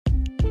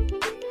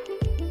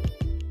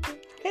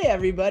Hey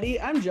everybody,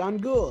 I'm John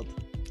Gould.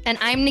 And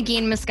I'm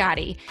Negin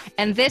Moscati,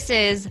 and this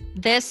is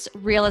This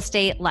Real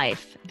Estate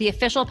Life, the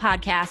official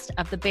podcast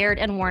of the Baird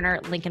 &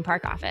 Warner Lincoln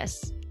Park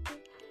office.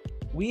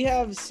 We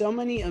have so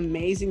many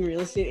amazing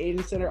real estate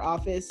agents in our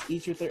office,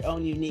 each with their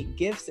own unique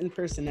gifts and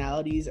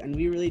personalities, and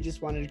we really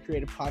just wanted to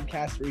create a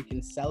podcast where you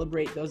can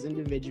celebrate those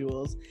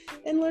individuals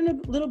and learn a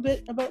little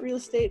bit about real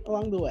estate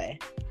along the way.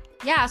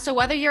 Yeah, so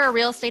whether you're a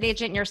real estate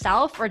agent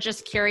yourself or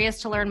just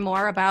curious to learn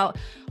more about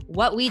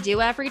what we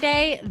do every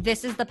day,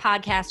 this is the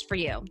podcast for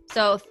you.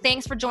 So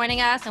thanks for joining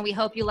us, and we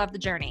hope you love the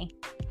journey.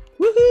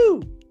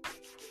 Woohoo!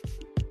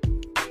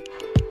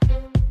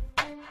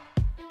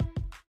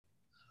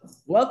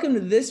 Welcome to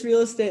This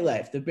Real Estate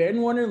Life, the Baird &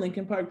 Warner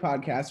Lincoln Park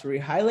podcast, where we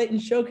highlight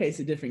and showcase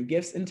the different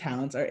gifts and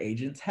talents our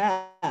agents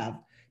have.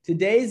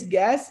 Today's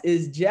guest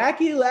is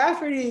Jackie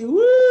Lafferty.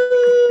 Woo!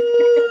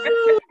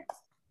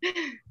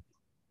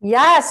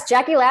 Yes,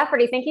 Jackie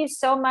Lafferty, thank you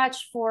so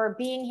much for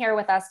being here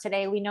with us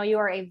today. We know you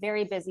are a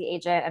very busy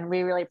agent, and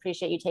we really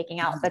appreciate you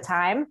taking out the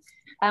time.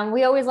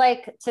 We always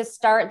like to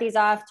start these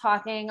off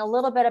talking a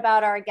little bit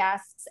about our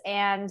guests.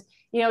 And,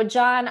 you know,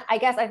 John, I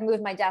guess I've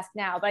moved my desk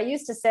now, but I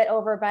used to sit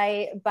over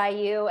by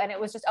you, and it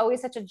was just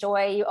always such a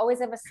joy. You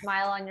always have a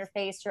smile on your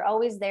face. You're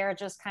always there,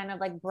 just kind of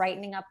like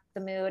brightening up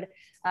the mood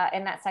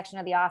in that section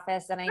of the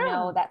office. And I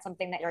know that's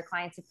something that your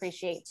clients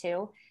appreciate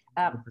too.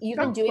 You've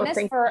been doing this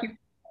for...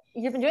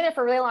 You've been doing it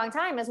for a really long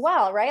time as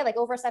well, right? Like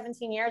over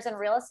 17 years in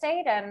real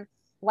estate and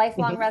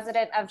lifelong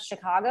resident of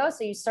Chicago.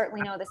 So you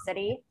certainly know the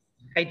city.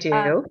 I do.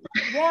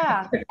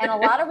 Yeah. And a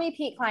lot of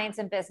repeat clients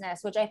in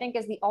business, which I think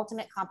is the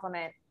ultimate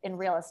compliment in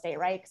real estate,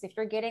 right? Because if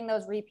you're getting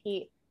those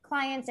repeat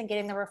clients and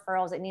getting the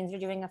referrals, it means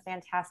you're doing a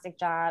fantastic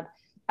job,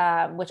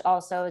 which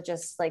also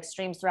just like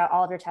streams throughout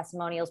all of your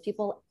testimonials.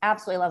 People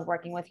absolutely love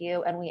working with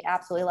you, and we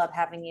absolutely love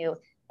having you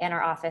in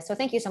our office. So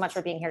thank you so much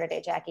for being here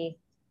today, Jackie.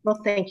 Well,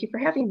 thank you for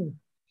having me.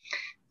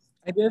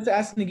 I did have to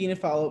ask Negin a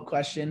follow-up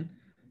question.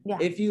 Yeah.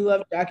 If you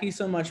love Jackie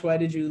so much, why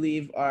did you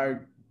leave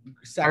our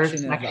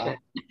section?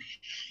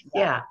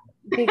 Yeah.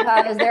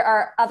 Because there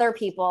are other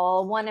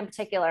people, one in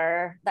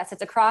particular that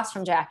sits across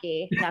from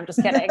Jackie. No, I'm just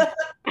kidding.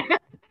 I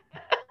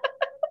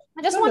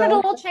just wanted a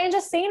little change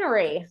of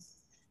scenery.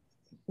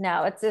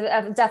 No, it's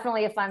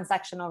definitely a fun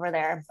section over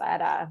there, but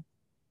I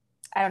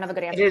don't have a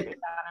good answer.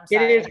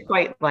 It is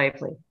quite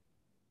lively.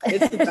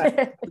 It's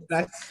the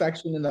best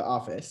section in the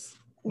office.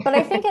 But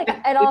I think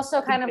it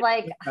also kind of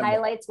like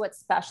highlights what's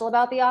special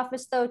about the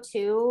office though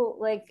too.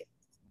 Like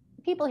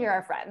people here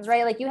are friends,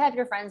 right? Like you have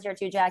your friends here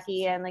too,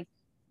 Jackie, and like,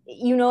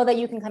 you know that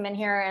you can come in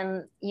here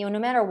and, you know, no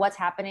matter what's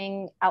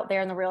happening out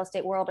there in the real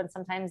estate world, and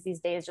sometimes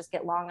these days just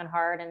get long and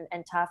hard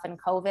and tough, and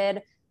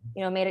COVID,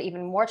 you know, made it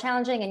even more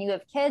challenging, and you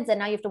have kids and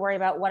now you have to worry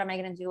about what am I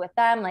going to do with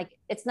them? Like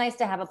it's nice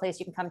to have a place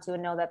you can come to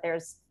and know that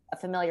there's a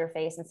familiar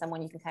face and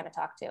someone you can kind of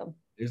talk to.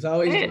 There's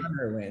always John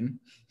Irwin.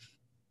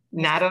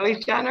 Not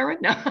always John Irwin,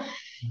 no.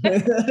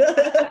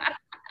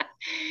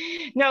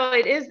 No,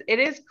 it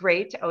is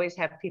great to always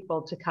have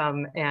people to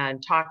come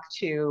and talk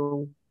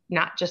to,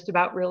 not just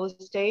about real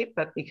estate,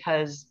 but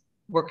because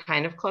we're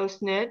kind of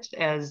close knit,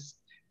 as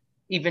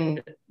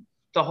even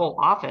the whole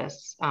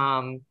office,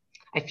 I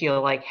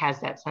feel like has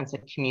that sense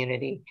of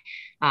community,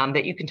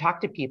 that you can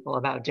talk to people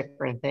about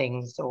different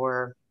things,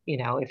 or, you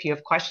know, if you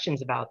have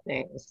questions about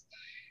things,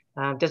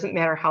 doesn't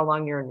matter how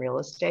long you're in real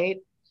estate,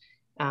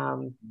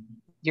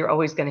 you're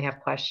always going to have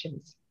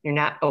questions. You're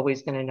not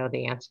always going to know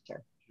the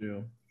answer.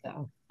 True.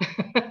 So.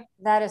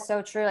 That is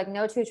so true. Like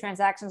no two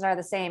transactions are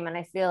the same. And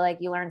I feel like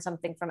you learn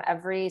something from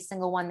every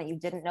single one that you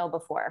didn't know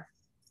before.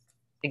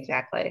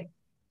 Exactly.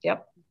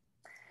 Yep.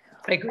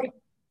 I agree.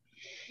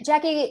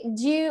 Jackie,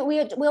 we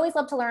always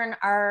love to learn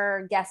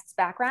our guests'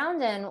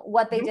 background and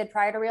what they did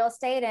prior to real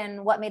estate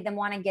and what made them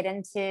want to get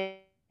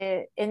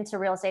into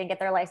real estate and get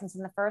their license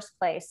in the first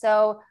place.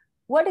 So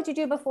what did you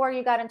do before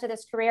you got into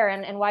this career,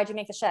 and why did you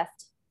make the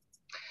shift?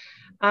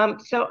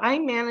 So I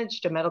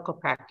managed a medical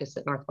practice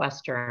at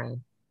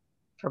Northwestern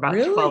for about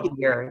Really? 12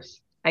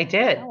 years. I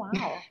did. Oh,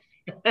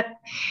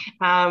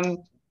 wow.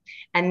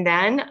 And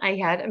then I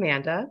had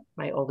Amanda,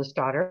 my oldest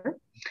daughter,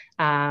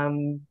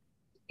 and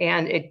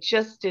it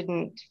just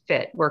didn't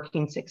fit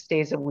working 6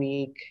 days a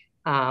week.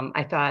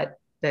 I thought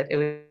that it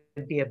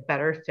would be a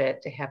better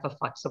fit to have a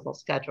flexible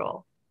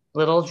schedule.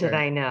 Little did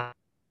I know,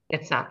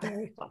 it's not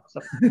very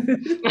flexible.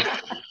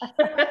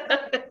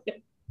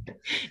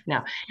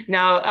 No,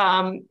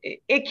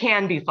 it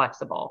can be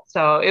flexible.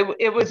 So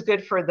it was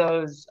good for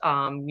those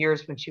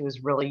years when she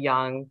was really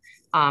young.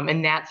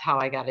 And that's how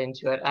I got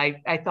into it.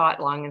 I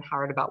thought long and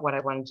hard about what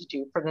I wanted to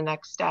do for the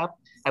next step.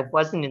 I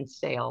wasn't in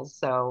sales.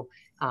 So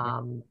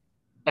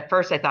at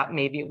first I thought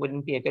maybe it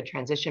wouldn't be a good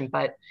transition,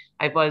 but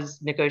I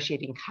was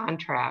negotiating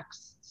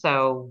contracts.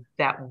 So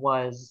that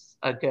was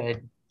a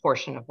good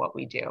portion of what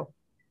we do.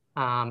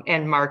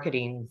 And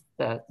marketing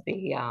the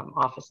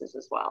offices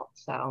as well.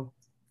 So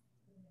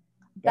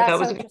that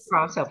was a good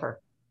crossover.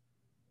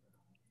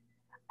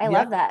 I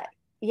love that.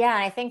 Yeah.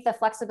 And I think the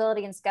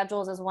flexibility in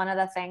schedules is one of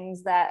the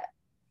things that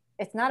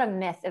it's not a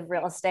myth of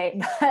real estate,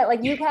 but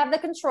like you have the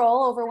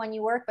control over when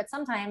you work, but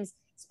sometimes,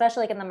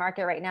 especially like in the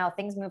market right now,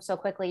 things move so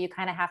quickly. You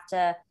kind of have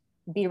to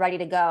be ready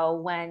to go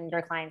when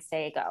your clients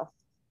say go.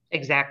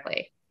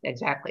 Exactly.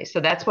 Exactly. So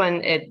that's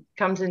when it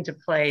comes into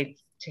play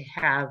to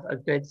have a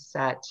good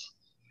set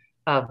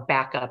of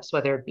backups,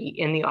 whether it be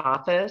in the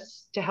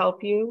office to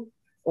help you,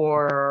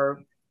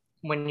 or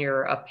when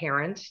you're a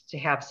parent to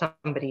have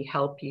somebody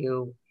help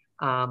you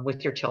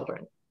with your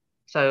children.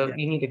 So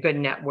you need a good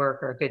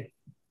network or a good,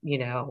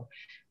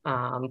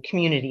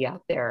 community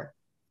out there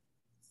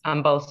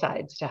on both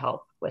sides to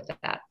help with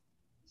that.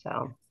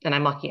 So, and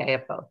I'm lucky I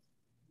have both.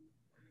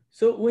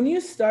 So when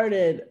you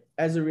started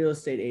as a real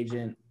estate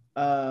agent,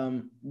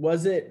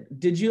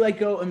 did you like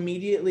go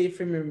immediately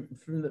from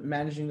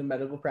managing the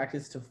medical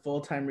practice to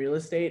full-time real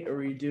estate, or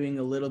were you doing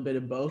a little bit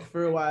of both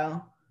for a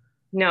while?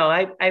 No,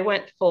 I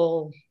went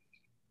full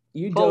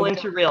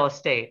into real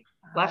estate,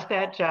 left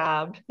that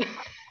job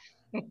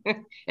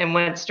and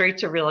went straight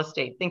to real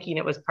estate thinking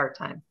it was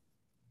part-time.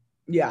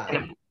 Yeah.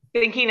 And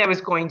thinking I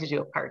was going to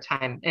do it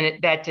part-time,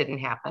 and that didn't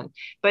happen.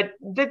 But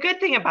the good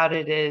thing about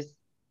it is,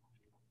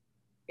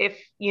 if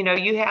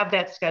you have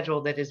that schedule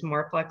that is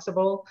more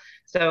flexible,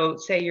 so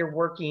say you're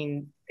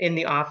working in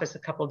the office a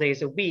couple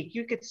days a week,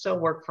 you could still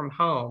work from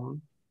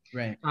home,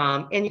 right?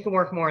 And you can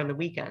work more on the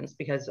weekends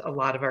because a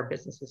lot of our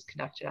business is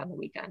conducted on the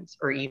weekends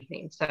or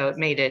evenings. So it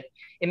made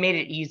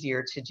it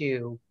easier to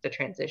do the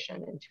transition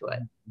into it.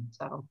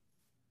 So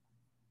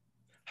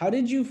how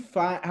did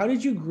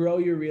you grow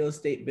your real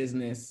estate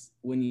business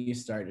when you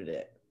started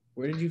it?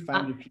 Where did you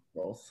find your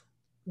people?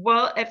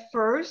 Well, at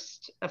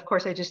first, of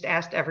course, I just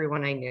asked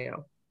everyone I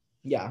knew.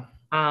 Yeah.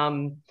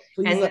 And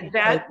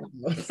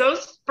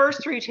those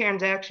first 3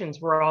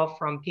 transactions were all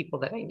from people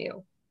that I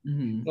knew.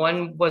 Mm-hmm.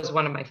 One was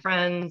one of my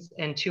friends,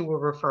 and 2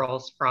 were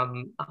referrals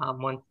from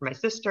one from my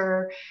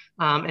sister,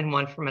 and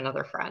one from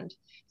another friend.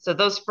 So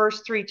those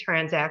first 3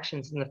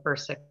 transactions in the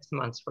first 6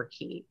 months were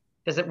key,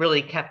 because it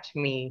really kept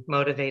me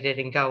motivated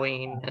and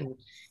going and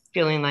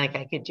feeling like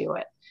I could do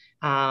it.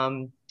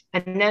 And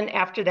then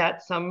after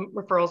that, some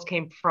referrals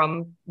came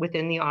from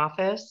within the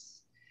office.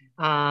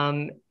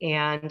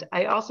 And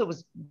I also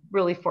was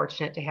really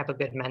fortunate to have a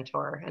good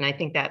mentor. And I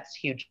think that's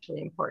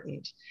hugely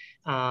important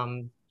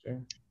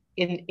sure.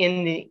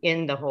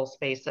 in the whole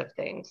space of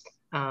things.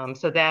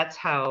 So that's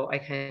how I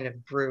kind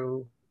of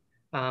grew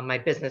my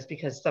business,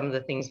 because some of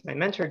the things my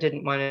mentor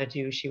didn't want to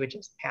do, she would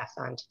just pass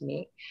on to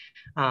me,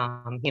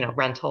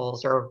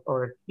 rentals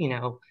or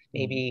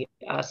maybe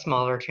a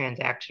smaller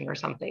transaction or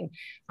something.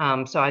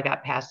 So I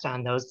got passed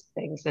on those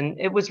things, and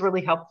it was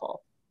really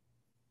helpful.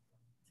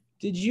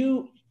 Did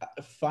you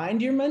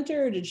find your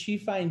mentor, or did she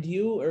find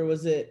you, or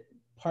was it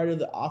part of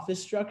the office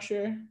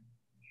structure?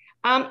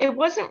 It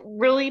wasn't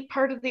really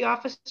part of the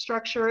office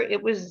structure.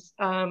 It was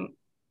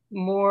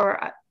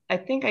more, I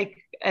think I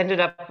ended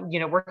up,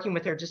 working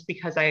with her just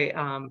because I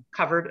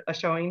covered a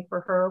showing for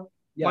her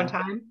one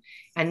time.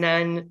 And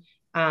then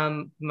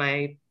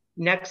my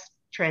next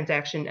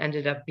transaction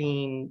ended up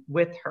being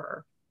with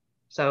her.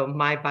 So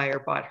my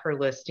buyer bought her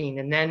listing,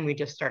 and then we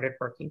just started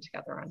working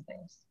together on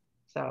things.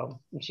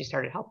 So she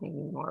started helping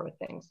me more with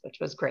things, which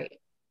was great.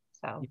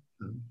 So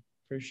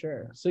for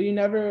sure. So you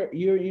never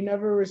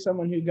were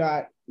someone who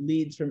got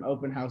leads from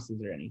open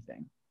houses or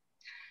anything?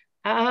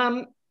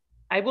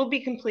 I will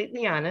be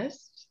completely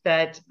honest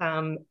that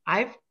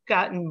I've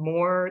gotten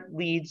more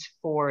leads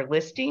for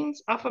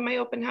listings off of my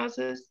open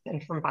houses than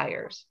from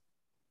buyers.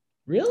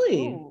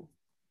 Really? Ooh.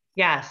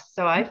 Yes.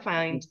 So I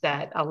find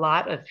that a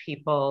lot of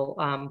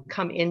people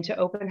come into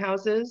open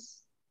houses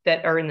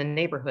that are in the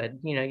neighborhood,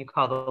 you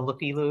call the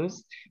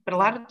looky-loos, but a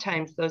lot of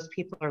times those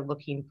people are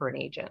looking for an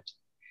agent.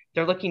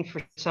 They're looking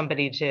for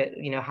somebody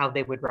to, how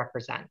they would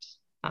represent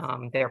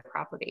their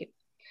property.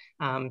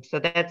 So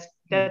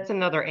that's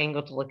another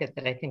angle to look at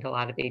that I think a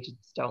lot of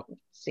agents don't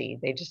see.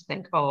 They just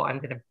think, oh, I'm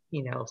going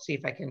to, see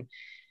if I can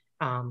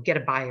get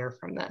a buyer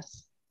from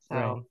this. So,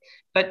 right.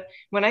 But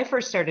when I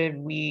first started,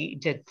 we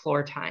did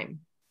floor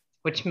time,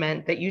 which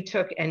meant that you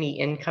took any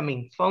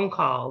incoming phone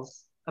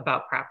calls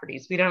about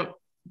properties.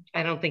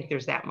 I don't think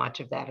there's that much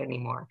of that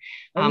anymore.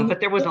 But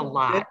there was a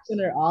lot in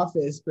our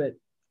office, but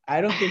I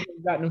don't think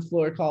we've gotten a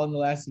floor call in the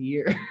last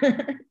year.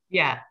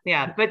 Yeah.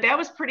 But that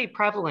was pretty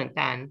prevalent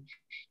then.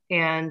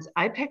 And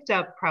I picked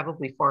up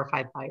probably 4 or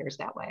 5 buyers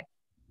that way.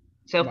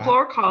 So wow.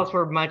 Floor calls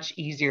were much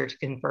easier to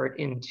convert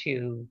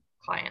into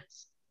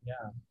clients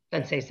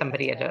than say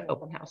somebody at an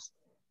open house.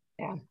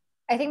 Yeah.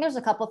 I think there's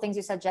a couple of things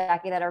you said,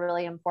 Jackie, that are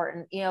really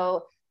important.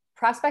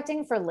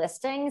 Prospecting for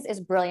listings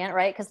is brilliant,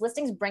 right? Because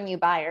listings bring you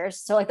buyers.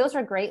 So like those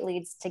are great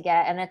leads to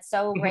get. And it's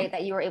so great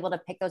that you were able to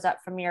pick those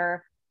up from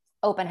your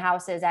open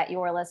houses at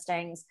your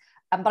listings.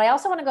 But I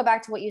also want to go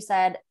back to what you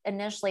said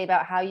initially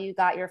about how you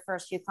got your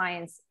first few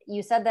clients.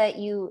 You said that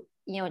you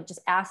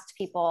just asked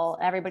people,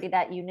 everybody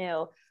that you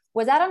knew.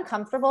 Was that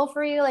uncomfortable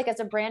for you? Like as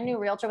a brand new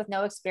realtor with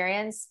no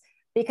experience,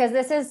 because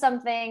this is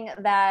something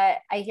that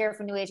I hear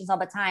from new agents all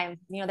the time.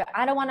 You know,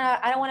 I don't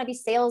want to be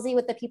salesy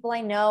with the people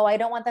I know. I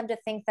don't want them to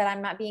think that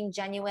I'm not being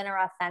genuine or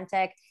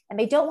authentic, and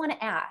they don't want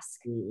to ask.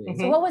 Absolutely.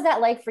 So what was that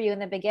like for you in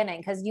the beginning?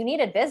 Because you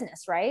needed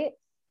business, right?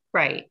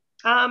 Right.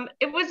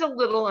 It was a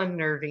little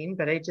unnerving,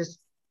 but I just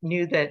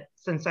knew that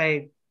since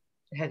I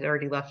had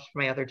already left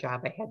my other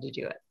job, I had to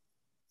do it.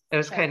 It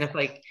was kind of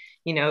like,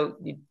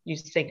 you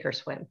sink or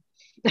swim.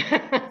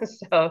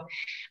 So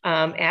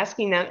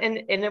asking them, and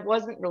it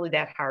wasn't really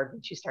that hard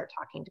once you start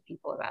talking to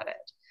people about it.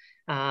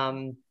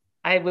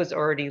 I was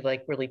already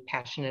like really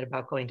passionate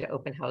about going to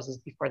open houses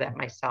before that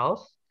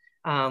myself,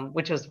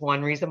 which was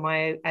one reason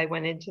why I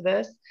went into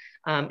this.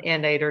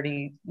 And I had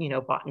already,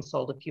 bought and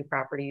sold a few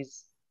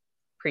properties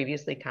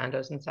previously,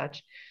 condos and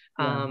such.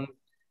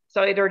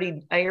 So I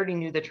already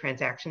knew the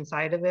transaction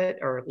side of it,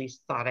 or at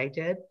least thought I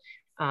did.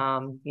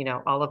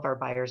 All of our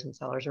buyers and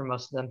sellers, or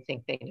most of them,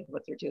 think they know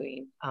what they're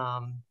doing.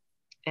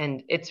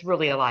 And it's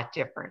really a lot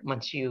different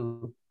once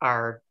you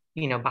are,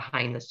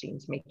 behind the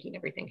scenes making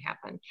everything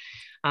happen.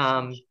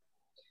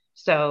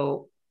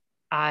 So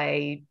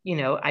I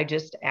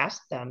just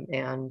asked them,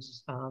 and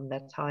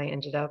that's how I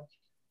ended up.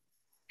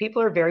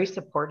 People are very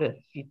supportive.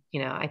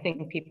 I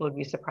think people would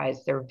be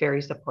surprised. They're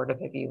very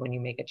supportive of you when you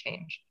make a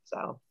change.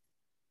 So.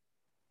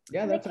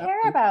 Yeah, they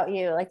care about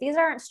you. Like, these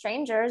aren't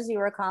strangers you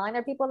were calling.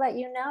 They're people that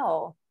you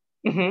know.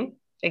 Mm-hmm.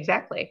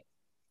 Exactly.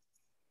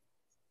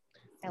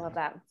 I love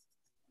that.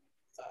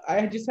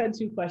 I just had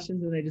 2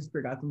 questions and I just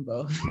forgot them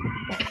both.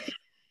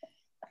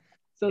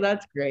 So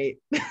that's great.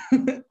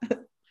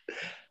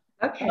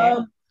 Okay.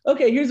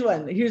 Okay, here's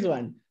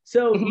one.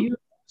 So Mm-hmm.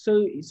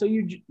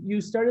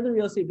 you started the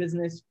real estate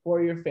business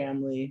for your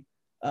family,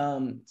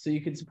 so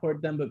you could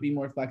support them but be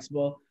more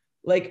flexible.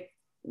 Like,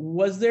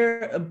 was there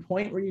a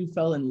point where you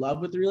fell in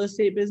love with the real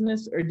estate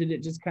business, or did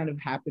it just kind of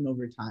happen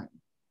over time?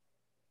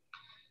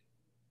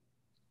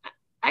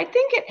 I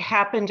think it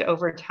happened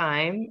over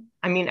time.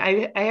 I mean,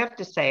 I have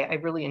to say, I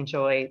really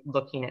enjoy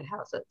looking at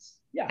houses.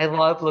 Yeah. I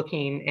love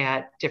looking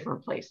at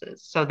different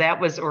places. So that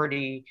was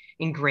already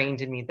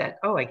ingrained in me that,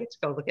 I get to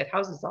go look at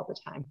houses all the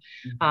time.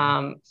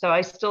 Mm-hmm. So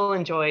I still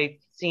enjoy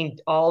seeing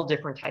all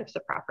different types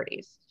of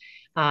properties.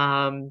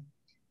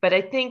 But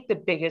I think the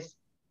biggest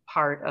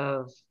part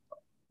of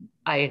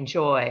I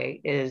enjoy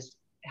is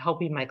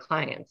helping my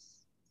clients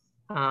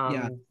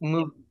find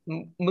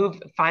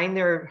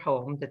their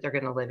home that they're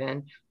going to live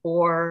in,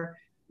 or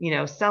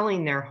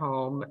selling their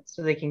home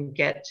so they can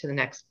get to the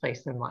next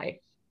place in life.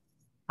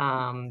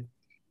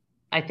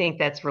 I think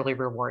that's really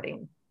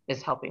rewarding,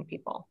 is helping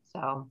people.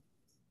 So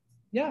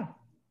yeah,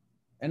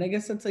 and I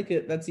guess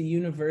that's a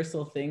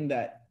universal thing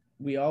that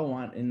we all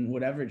want in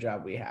whatever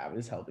job we have,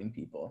 is helping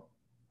people.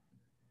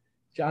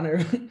 John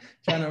Irwin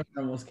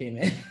almost came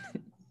in.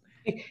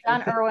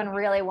 John Irwin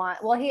really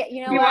wants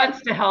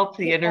to help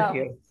the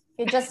interview.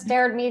 He just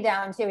stared me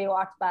down too. He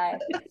walked by.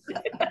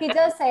 He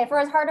does say, for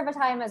as hard of a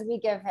time as we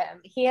give him,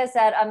 he has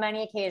said on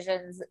many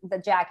occasions,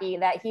 Jackie,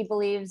 that he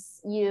believes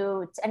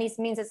you, and he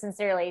means it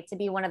sincerely, to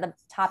be one of the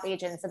top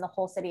agents in the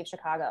whole city of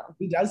Chicago.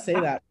 He does say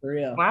that, for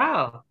real.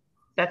 Wow,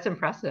 that's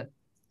impressive.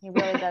 He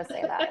really does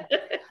say that.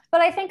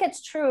 But I think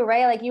it's true,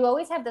 right? Like, you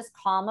always have this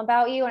calm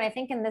about you. And I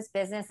think in this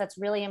business, that's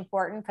really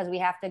important, because we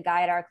have to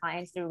guide our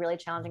clients through really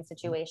challenging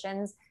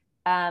situations.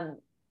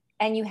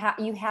 And you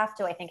have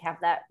to, I think, have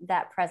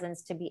that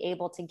presence to be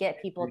able to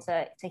get people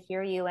to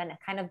hear you and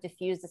kind of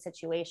diffuse the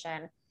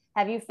situation.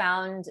 Have you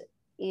found,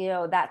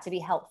 that to be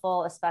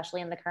helpful,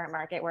 especially in the current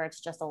market where it's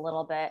just a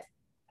little bit,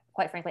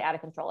 quite frankly, out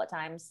of control at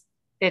times?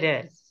 It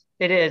is.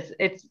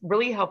 It's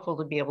really helpful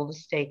to be able to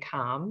stay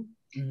calm,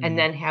 mm-hmm. and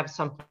then have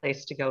some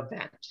place to go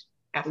vent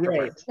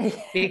afterwards. Right.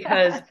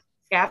 Because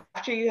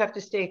after you have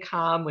to stay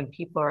calm when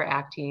people are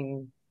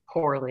acting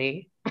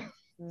poorly,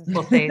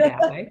 we'll say it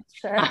that way.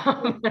 Sure.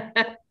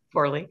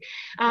 Poorly,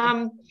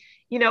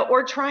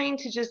 or trying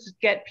to just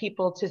get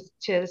people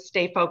to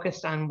stay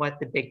focused on what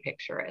the big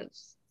picture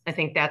is. I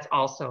think that's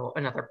also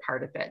another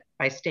part of it.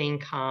 By staying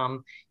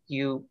calm,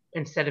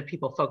 instead of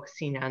people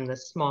focusing on the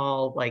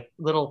small, like,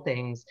 little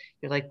things,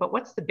 you're like, but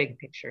what's the big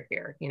picture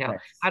here? Right.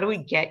 How do we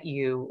get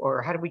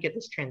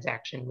this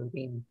transaction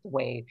moving the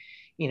way,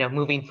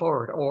 moving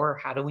forward? Or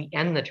how do we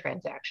end the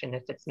transaction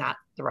if it's not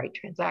the right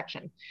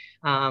transaction?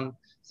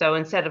 So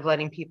instead of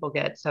letting people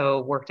get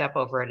so worked up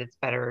over it, it's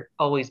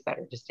always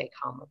better to stay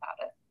calm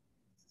about it.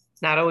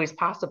 Not always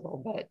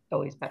possible, but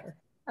always better.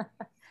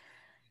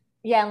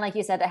 Yeah. And like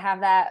you said, to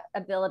have that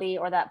ability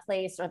or that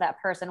place or that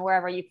person,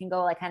 wherever you can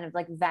go, like, kind of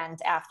like vent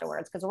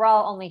afterwards, because we're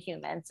all only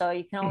human. So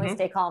you can only mm-hmm.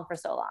 stay calm for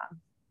so long.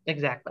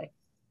 Exactly.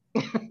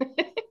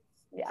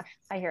 Yeah,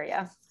 I hear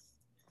you.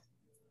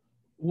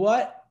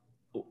 What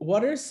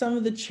are some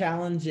of the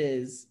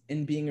challenges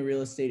in being a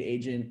real estate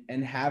agent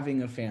and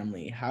having a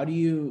family? How do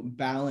you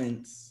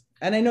balance?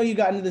 And I know you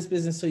got into this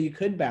business so you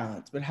could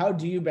balance, but how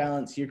do you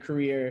balance your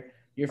career,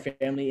 your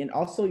family, and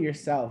also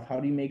yourself?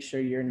 How do you make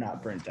sure you're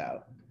not burnt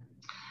out?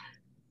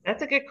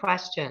 That's a good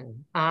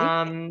question.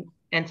 And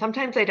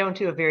sometimes I don't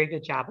do a very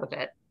good job of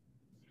it.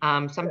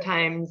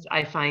 Sometimes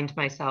I find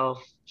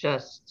myself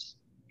just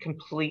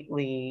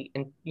completely,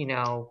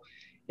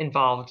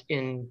 involved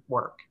in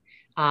work.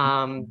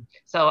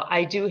 So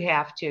I do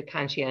have to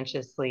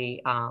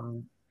conscientiously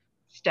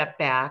step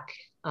back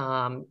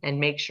and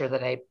make sure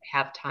that I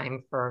have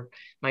time for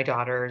my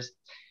daughters,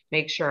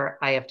 make sure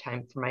I have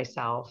time for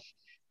myself.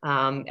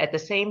 At the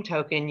same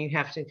token, you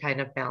have to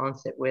kind of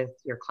balance it with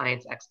your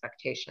client's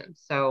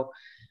expectations. So,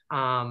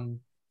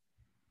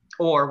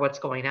 or what's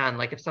going on.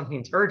 Like if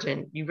something's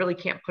urgent, you really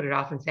can't put it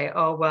off and say,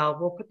 oh, well,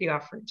 we'll put the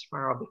offer in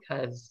tomorrow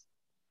because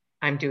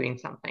I'm doing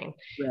something.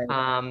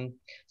 Right.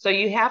 So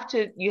you have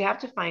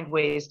to find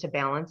ways to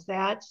balance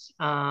that.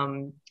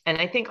 And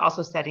I think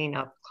also setting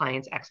up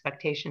clients'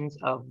 expectations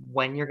of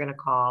when you're going to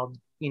call,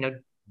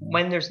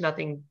 when there's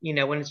nothing,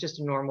 when it's just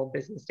a normal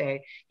business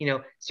day,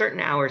 certain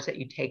hours that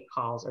you take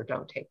calls or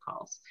don't take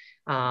calls.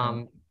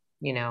 I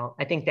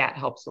think that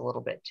helps a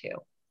little bit too.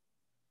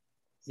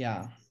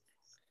 Yeah.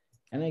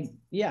 And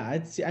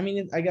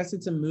I guess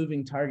it's a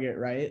moving target,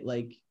 right?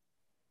 Like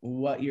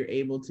what you're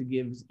able to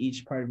give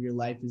each part of your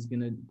life is going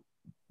to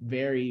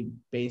vary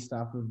based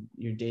off of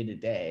your day to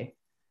day.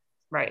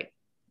 Right.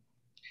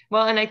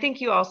 Well, and I think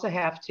you also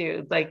have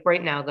to, like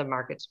right now, the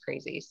market's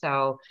crazy.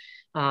 So,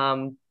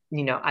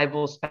 I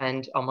will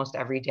spend almost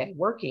every day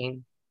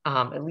working,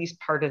 at least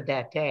part of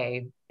that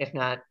day, if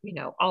not,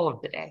 all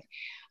of the day.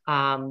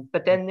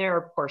 But then there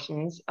are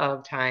portions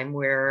of time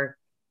where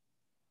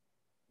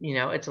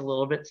it's a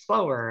little bit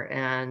slower.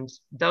 And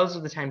those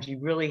are the times you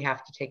really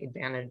have to take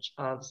advantage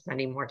of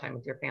spending more time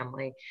with your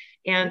family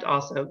and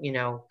also,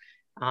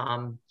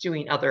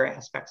 doing other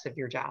aspects of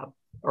your job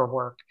or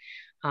work.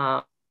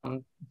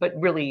 But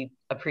really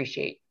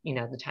appreciate,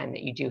 the time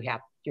that you do have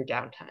your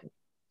downtime.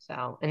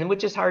 So, and then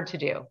which is hard to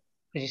do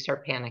because you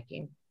start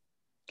panicking.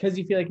 Because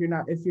you feel like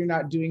if you're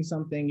not doing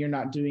something, you're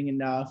not doing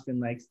enough. And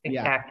like,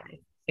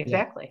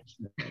 Exactly.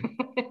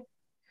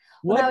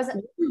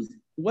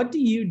 What do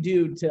you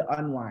do to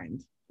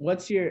unwind?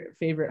 What's your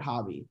favorite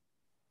hobby?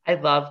 I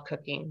love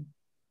cooking.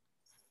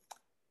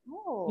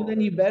 Oh. Well,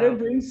 then you better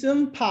bring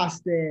some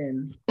pasta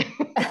in. Do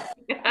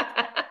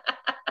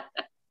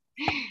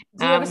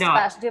you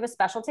have a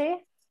specialty?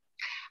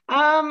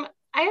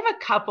 I have a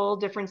couple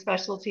different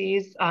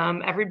specialties.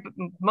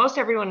 Most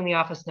everyone in the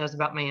office knows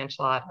about my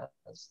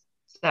enchiladas.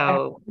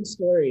 So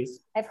stories.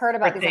 I've heard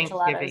about these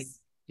enchiladas.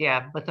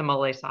 Yeah, with the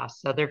mole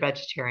sauce. So they're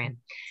vegetarian.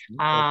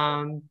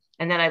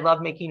 And then I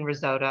love making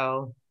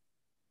risotto.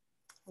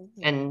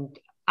 And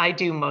I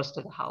do most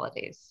of the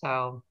holidays.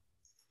 So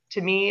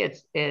to me,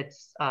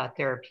 it's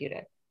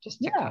therapeutic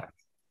just to cook.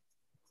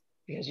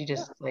 Because you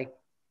just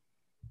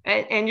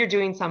and you're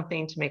doing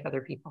something to make other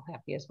people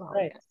happy as well.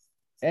 Right.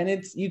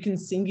 And you can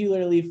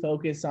singularly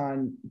focus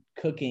on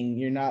cooking.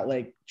 You're not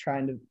like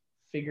trying to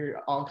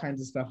figure all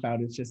kinds of stuff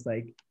out. It's just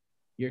like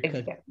you're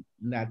cooking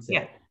and that's it.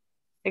 Yeah,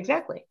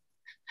 exactly.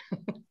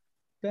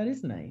 That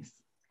is nice.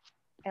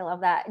 I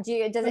love that.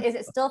 Is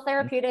it still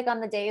therapeutic on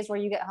the days where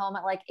you get home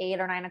at like 8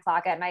 or 9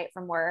 o'clock at night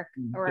from work?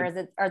 Or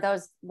are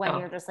those when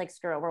you're just like,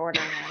 screw it, we're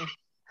ordering in?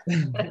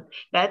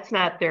 That's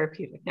not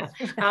therapeutic. No.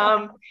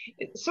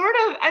 Sort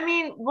of,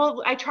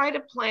 I try to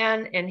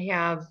plan and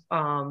have,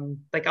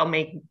 I'll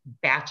make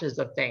batches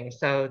of things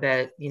so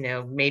that,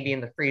 maybe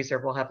in the freezer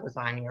we'll have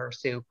lasagna or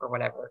soup or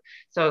whatever.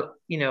 So,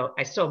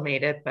 I still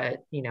made it,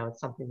 but, it's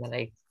something that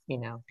I,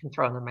 can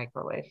throw in the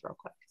microwave real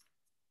quick.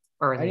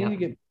 Or in the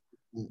oven.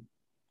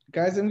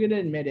 Guys, I'm going to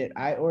admit it.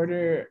 I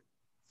order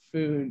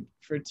food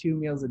for 2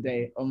 meals a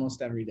day,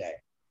 almost every day.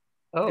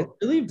 Oh, it's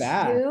really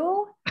bad.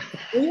 2?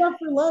 We have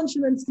for lunch,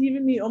 and then Steve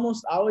and me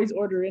almost always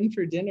order in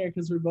for dinner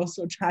because we're both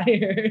so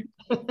tired.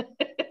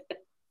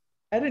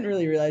 I didn't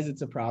really realize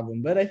it's a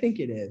problem, but I think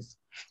it is.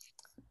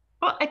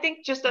 Well, I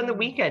think just on the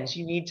weekends,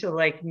 you need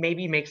to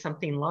maybe make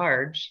something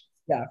large.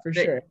 Yeah, for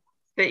sure.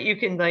 That you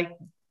can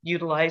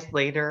utilize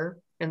later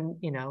in,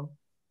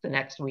 the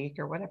next week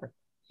or whatever.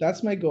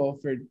 That's my goal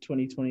for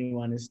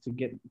 2021 is to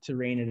get to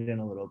rein it in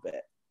a little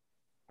bit.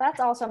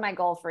 That's also my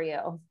goal for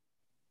you.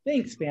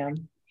 Thanks,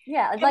 Pam.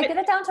 Yeah, get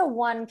it down to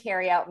 1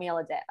 carry-out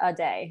meal a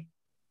day.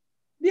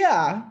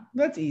 Yeah,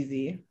 that's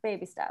easy.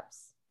 Baby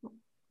steps.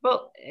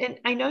 Well, and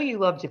I know you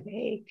love to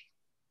bake.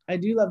 I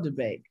do love to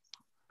bake.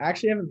 I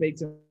actually haven't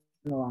baked in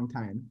a long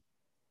time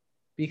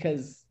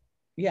because,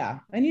 I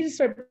need to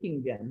start baking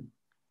again.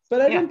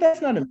 But I think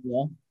that's not a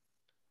meal.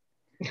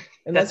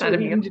 And that's not a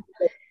meal.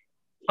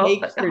 A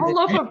whole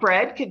loaf of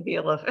bread could be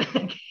a loaf.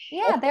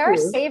 Yeah, there are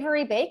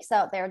savory bakes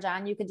out there,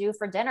 John, you could do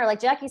for dinner. Like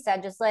Jackie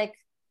said, just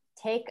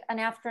take an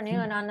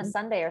afternoon on a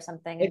Sunday or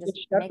something and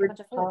just make a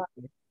bunch of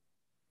food.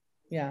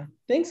 Yeah.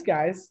 Thanks,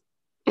 guys,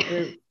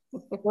 for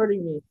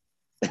supporting me.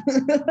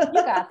 You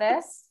got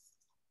this.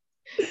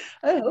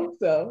 I hope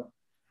so.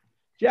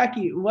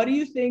 Jackie, what do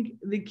you think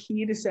the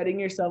key to setting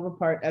yourself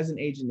apart as an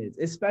agent is,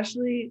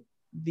 especially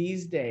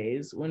these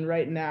days when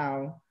right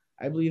now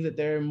I believe that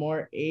there are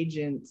more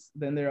agents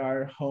than there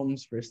are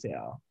homes for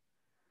sale?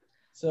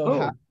 So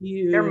how do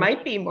you... There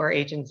might be more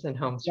agents than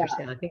homes for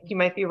sale. I think you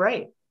might be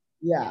right.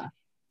 Yeah.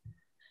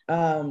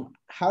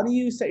 How do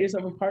you set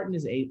yourself apart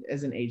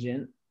as an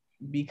agent?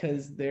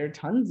 Because there are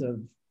tons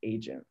of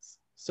agents.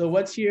 So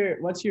what's your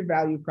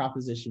value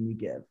proposition you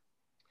give?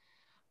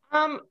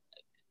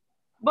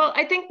 Well,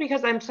 I think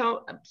because I'm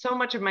so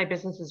much of my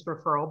business is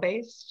referral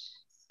based.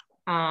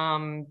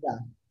 Yeah.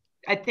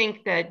 I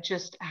think that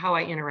just how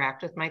I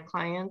interact with my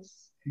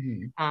clients,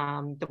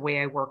 the way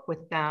I work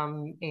with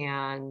them,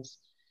 and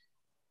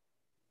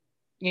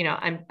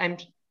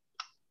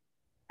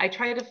I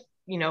try to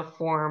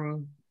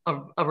form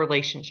a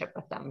relationship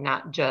with them,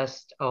 not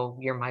just, oh,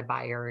 you're my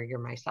buyer or you're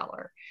my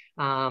seller.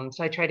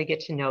 So I try to get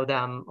to know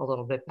them a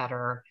little bit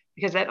better,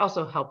 because that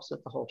also helps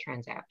with the whole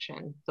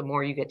transaction. The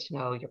more you get to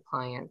know your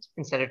client,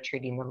 instead of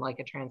treating them like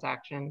a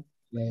transaction,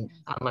 Right.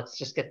 Let's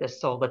just get this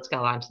sold, let's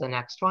go on to the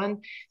next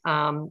one.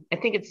 I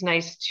think it's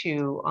nice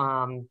to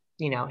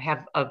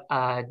have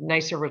a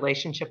nicer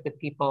relationship with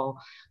people,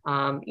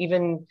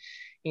 even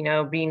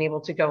being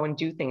able to go and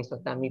do things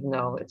with them, even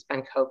though it's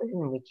been COVID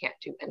and we can't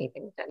do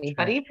anything with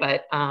anybody.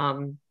 Sure. But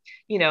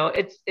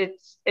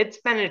it's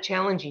been a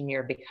challenging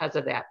year because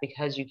of that,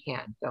 because you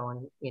can't go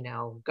and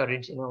go to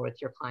dinner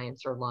with your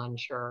clients or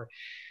lunch or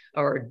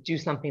do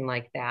something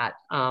like that.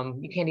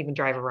 You can't even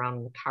drive around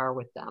in the car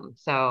with them.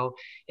 So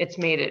it's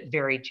made it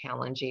very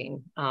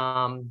challenging.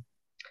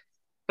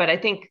 But I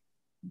think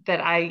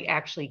that I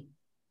actually,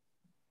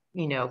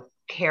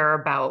 care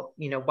about,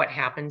 what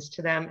happens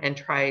to them, and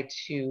try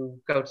to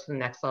go to the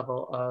next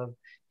level of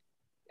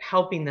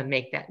helping them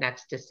make that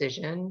next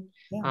decision,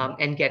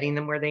 and getting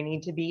them where they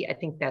need to be. I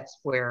think that's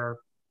where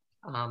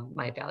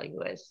my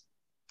value is.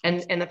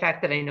 And the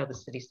fact that I know the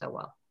city so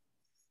well.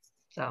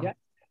 So,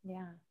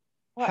 yeah.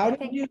 Well, how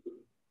did you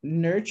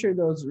nurture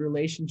those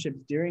relationships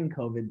during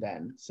COVID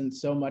then,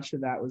 since so much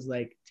of that was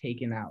like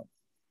taken out?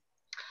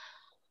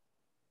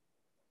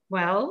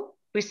 Well,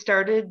 we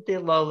started the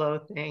Lolo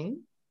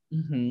thing.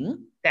 Mm-hmm.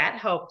 That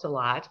helped a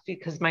lot,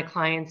 because my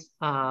clients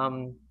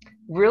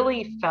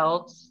really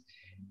felt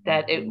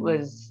that it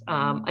was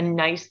a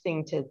nice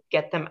thing to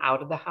get them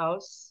out of the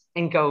house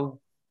and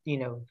go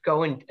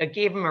and it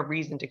gave them a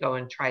reason to go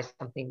and try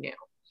something new.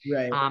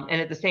 Right. And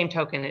at the same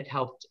token, it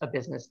helped a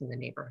business in the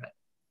neighborhood.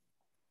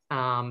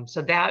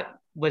 So that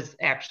was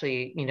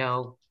actually,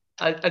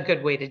 a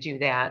good way to do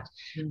that.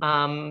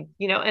 And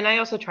I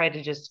also try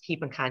to just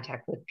keep in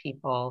contact with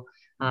people,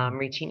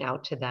 reaching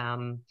out to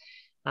them.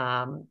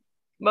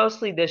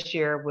 Mostly this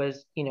year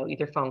was,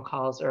 either phone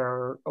calls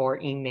or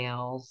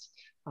emails.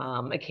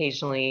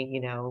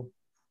 Occasionally,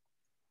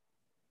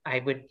 I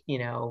would,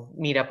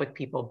 meet up with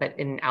people, but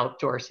in an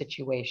outdoor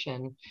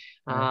situation.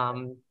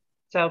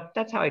 So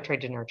that's how I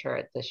tried to nurture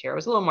it this year. It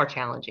was a little more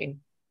challenging.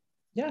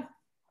 Yeah.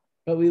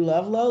 But we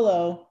love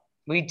Lolo.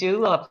 We do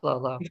love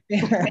Lolo.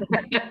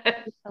 I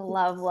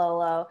love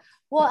Lolo.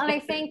 Well, and I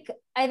think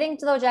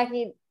though,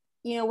 Jackie,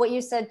 what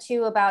you said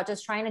too about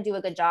just trying to do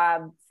a good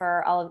job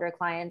for all of your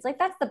clients, like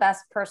that's the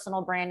best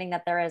personal branding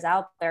that there is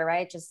out there,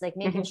 right? Just like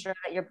making sure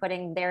that you're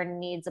putting their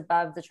needs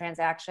above the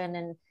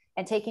transaction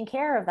and taking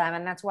care of them.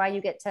 And that's why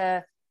you get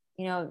to,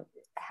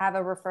 have a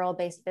referral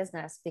based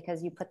business,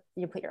 because you put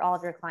all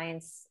of your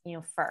clients,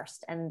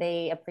 first, and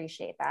they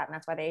appreciate that. And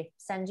that's why they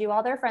send you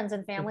all their friends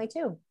and family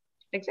too.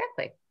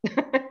 Exactly.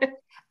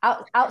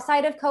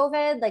 Outside of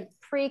COVID, like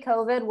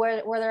pre-COVID,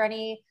 were there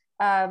any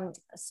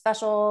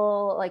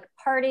special like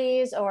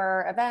parties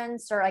or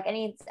events or like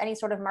any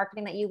sort of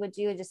marketing that you would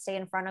do to just stay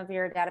in front of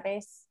your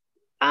database?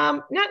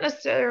 Not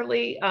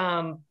necessarily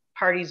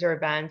parties or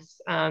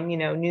events,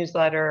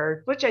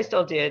 newsletter, which I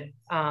still did.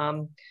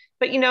 But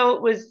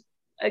it was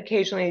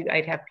occasionally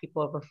I'd have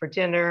people over for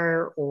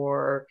dinner,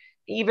 or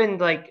even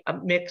like a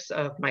mix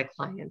of my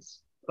clients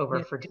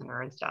over for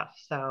dinner and stuff.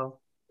 So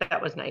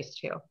that was nice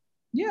too.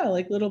 Yeah,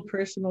 like little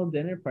personal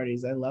dinner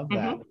parties. I love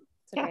that.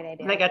 It's a great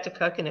idea. And I got to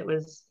cook, and it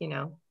was,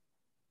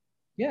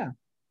 Yeah,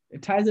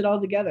 it ties it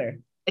all together.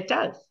 It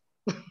does.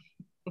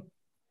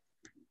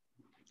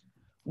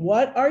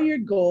 What are your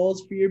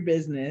goals for your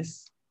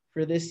business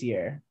for this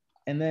year?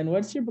 And then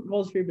what's your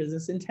goals for your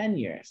business in 10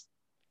 years?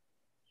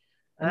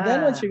 And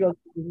then what's your goals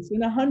for your business in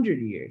 100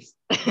 years?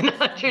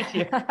 100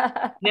 years.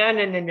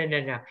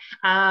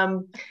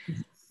 No.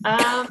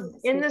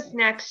 In this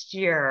next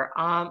year,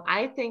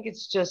 I think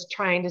it's just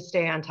trying to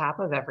stay on top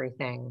of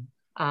everything.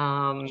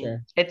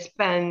 Sure. It's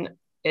been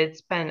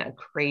a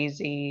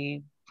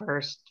crazy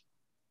first,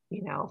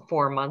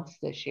 4 months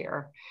this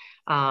year,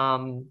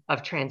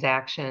 of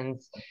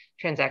transactions,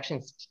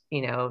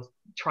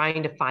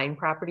 trying to find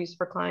properties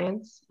for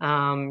clients.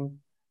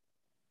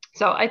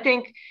 So I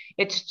think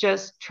it's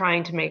just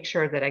trying to make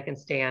sure that I can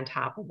stay on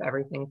top of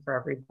everything for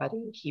everybody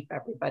and keep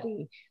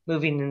everybody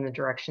moving in the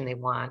direction they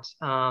want.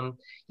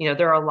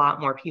 There are a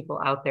lot more people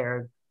out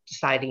there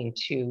deciding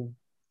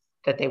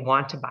that they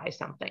want to buy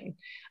something.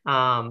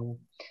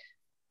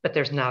 But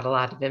there's not a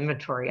lot of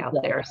inventory out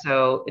there.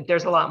 So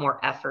there's a lot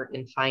more effort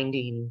in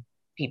finding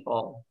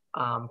people,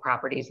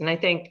 properties. And I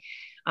think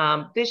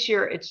this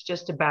year it's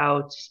just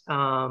about,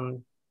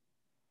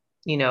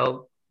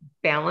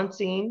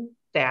 balancing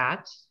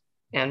that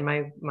and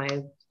my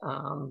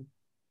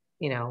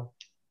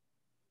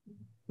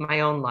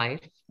own life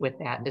with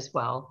that as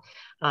well.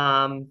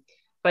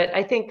 But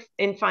I think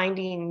in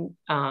finding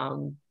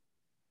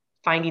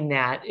finding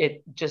that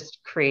it just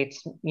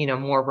creates,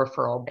 more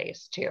referral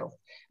base too.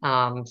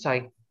 So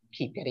I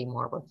keep getting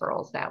more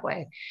referrals that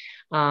way.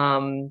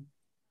 In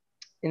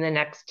the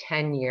next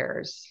 10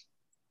 years,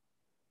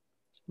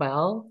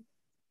 well,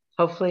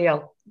 hopefully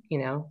I'll,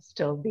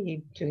 still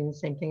be doing the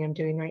same thing I'm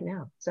doing right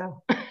now.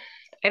 So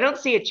I don't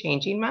see it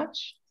changing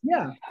much.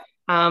 Yeah.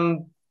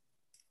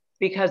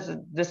 Because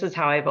this is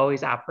how I've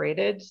always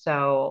operated.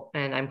 So,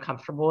 and I'm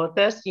comfortable with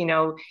this,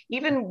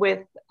 even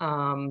with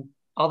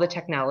all the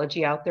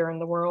technology out there in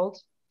the world,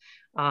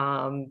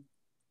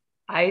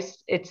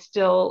 it's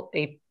still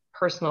a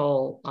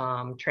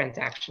personal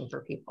transaction for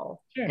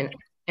people. Sure.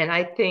 And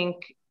I think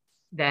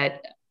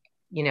that,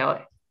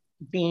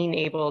 being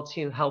able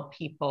to help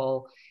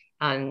people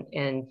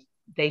and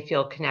they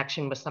feel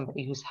connection with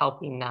somebody who's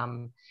helping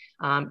them,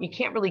 you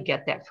can't really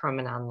get that from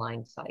an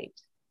online site.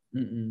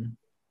 Mm-mm.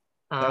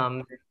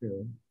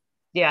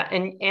 Yeah,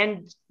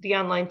 and the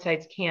online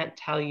sites can't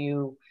tell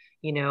you,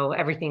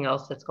 everything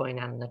else that's going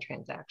on in the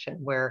transaction.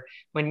 Where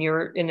when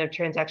you're in a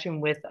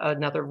transaction with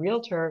another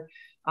realtor,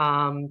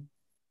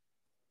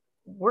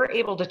 we're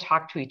able to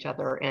talk to each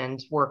other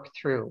and work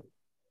through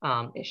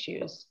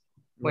issues.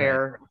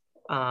 Where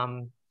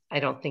I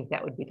don't think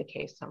that would be the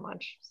case so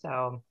much.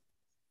 So,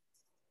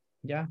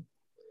 yeah,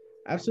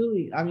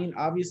 absolutely. I mean,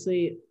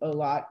 obviously, a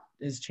lot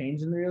has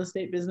changed in the real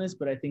estate business,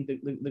 but I think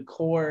the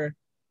core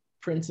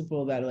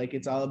principle that like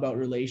it's all about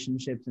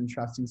relationships and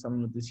trusting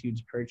someone with this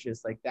huge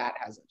purchase, like that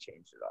hasn't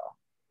changed at all.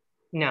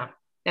 No,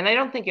 and I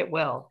don't think it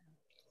will.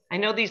 I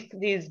know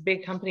these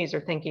big companies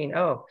are thinking,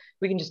 oh,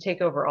 we can just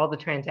take over all the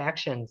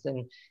transactions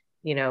and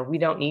we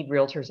don't need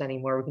realtors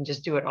anymore. We can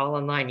just do it all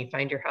online. You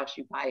find your house,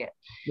 you buy it.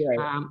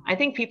 Right. I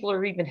think people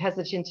are even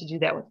hesitant to do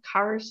that with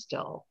cars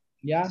still.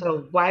 Yeah.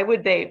 So why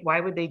would they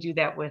do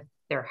that with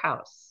their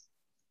house?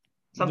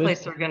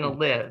 Someplace they're going to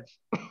live.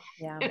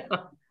 Yeah.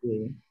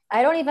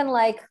 I don't even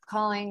like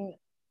calling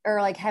or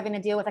like having to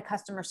deal with a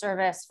customer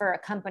service for a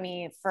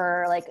company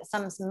for like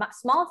some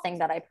small thing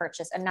that I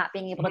purchased and not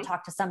being able to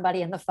talk to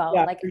somebody in the phone.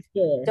 Yeah, like,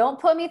 sure. Don't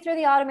put me through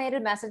the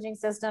automated messaging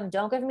system.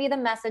 Don't give me the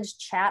message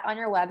chat on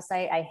your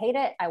website. I hate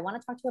it. I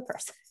want to talk to a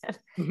person.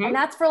 And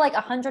that's for like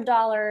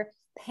 $100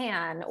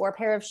 pan or a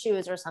pair of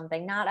shoes or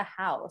something, not a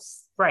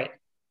house. Right.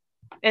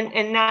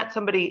 And not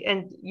somebody,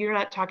 and you're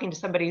not talking to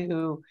somebody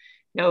who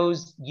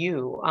knows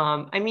you.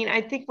 I mean, I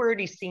think we're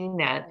already seeing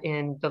that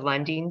in the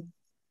lending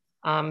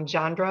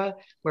genre,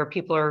 where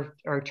people are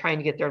trying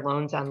to get their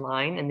loans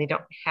online and they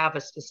don't have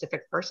a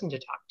specific person to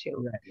talk to.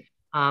 Right.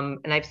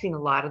 And I've seen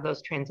a lot of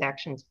those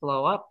transactions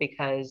blow up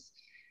because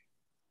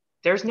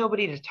there's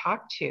nobody to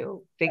talk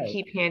to. They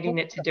keep handing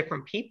it to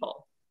different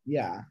people.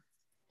 Yeah.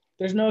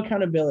 There's no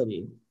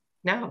accountability.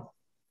 No.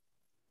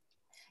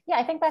 Yeah,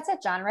 I think that's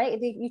it, John, right?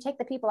 If you take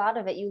the people out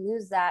of it, you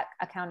lose that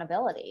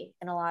accountability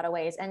in a lot of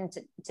ways. And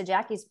to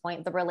Jackie's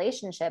point, the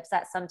relationships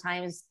that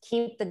sometimes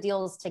keep the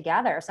deals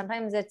together.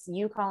 Sometimes it's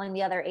you calling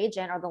the other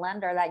agent or the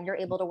lender that you're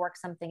able to work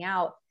something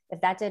out. If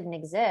that didn't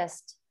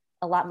exist,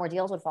 a lot more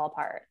deals would fall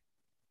apart.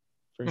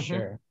 For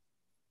sure.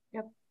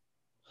 Yep.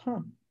 Huh.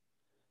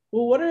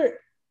 Well, to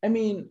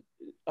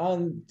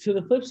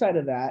the flip side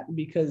of that,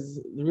 because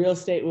the real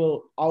estate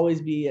will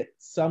always be at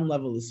some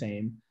level the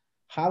same,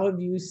 how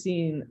have you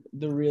seen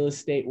the real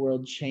estate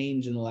world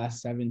change in the last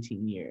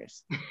 17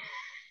 years?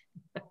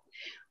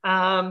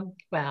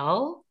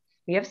 Well,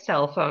 we have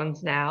cell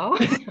phones now.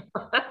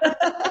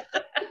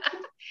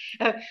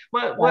 When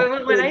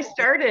I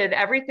started,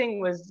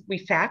 we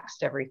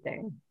faxed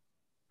everything.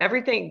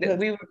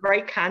 We would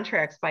write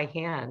contracts by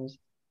hand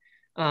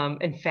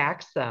and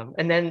fax them.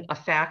 And then a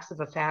fax of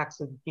a fax,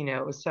 it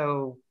was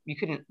so you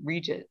couldn't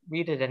read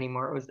it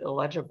anymore. It was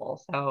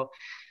illegible. So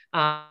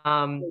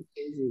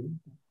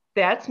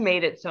that's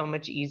made it so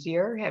much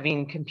easier,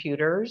 having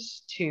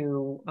computers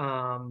to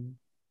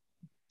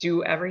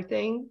do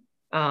everything.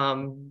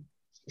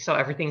 So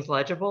everything's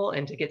legible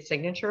and to get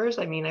signatures.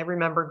 I mean, I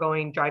remember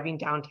driving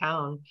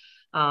downtown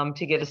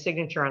to get a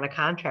signature on a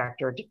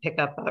contract or to pick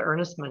up an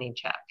earnest money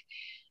check.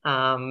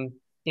 I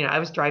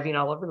was driving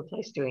all over the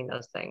place doing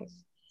those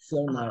things.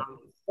 So nice.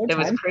 It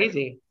was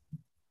crazy.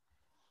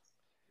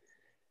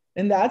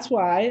 And that's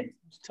why,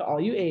 to all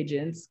you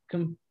agents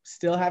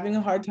still having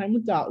a hard time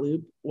with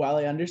dotloop, while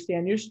I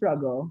understand your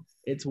struggle,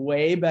 it's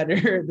way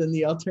better than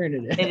the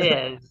alternative. It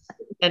is.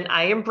 And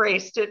I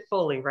embraced it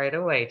fully right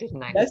away,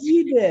 didn't I? Yes,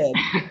 you did.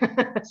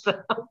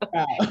 So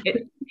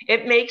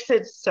it makes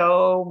it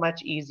so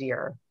much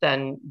easier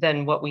than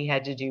what we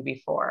had to do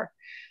before.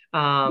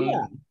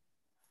 Yeah.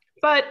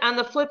 But on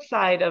the flip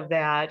side of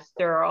that,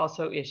 there are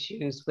also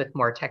issues with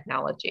more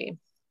technology,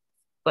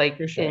 like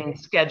in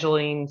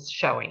scheduling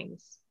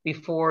showings.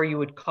 Before, you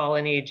would call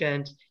an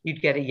agent,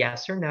 you'd get a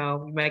yes or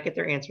no. You might get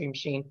their answering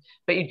machine,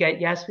 but you'd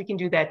get yes, we can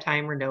do that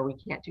time, or no, we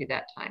can't do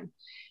that time.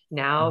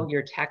 Now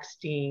you're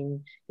texting,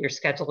 you're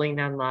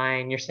scheduling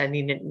online, you're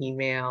sending an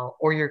email,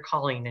 or you're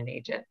calling an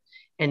agent.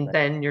 And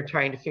then you're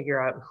trying to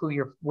figure out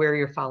where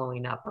you're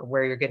following up or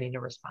where you're getting a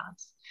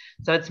response.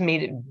 So it's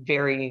made it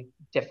very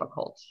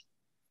difficult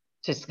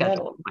to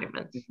schedule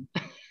appointments.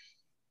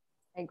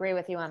 I agree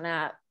with you on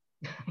that.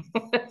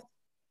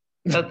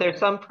 So there's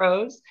some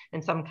pros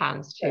and some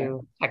cons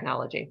to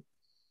technology.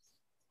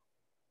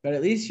 But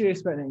at least you're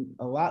spending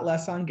a lot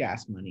less on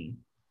gas money.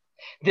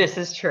 This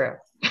is true.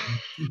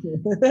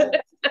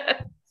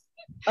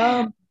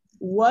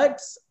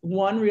 What's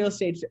one real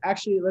estate?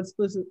 Actually, let's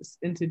split this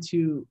into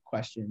two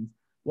questions.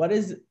 What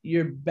is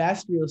your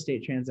best real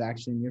estate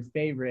transaction, your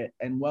favorite,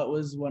 and what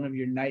was one of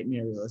your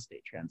nightmare real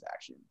estate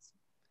transactions?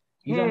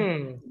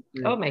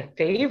 Oh, my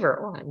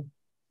favorite one.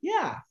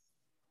 Yeah.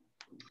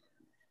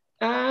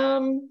 I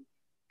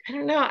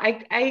don't know.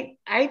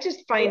 I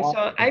just find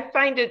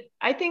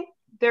I think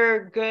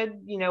they're good,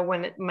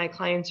 when my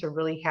clients are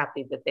really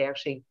happy that they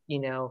actually,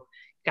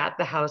 got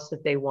the house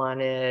that they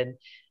wanted.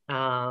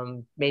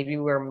 Maybe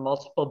were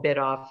multiple bid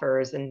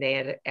offers and they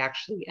had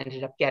actually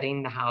ended up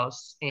getting the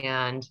house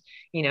and,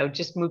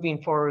 just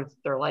moving forward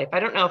with their life. I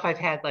don't know if I've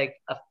had like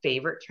a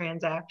favorite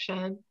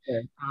transaction.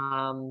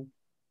 Sure.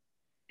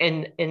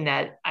 In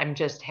that I'm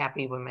just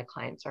happy when my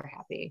clients are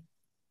happy,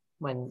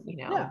 when,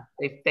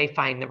 they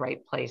find the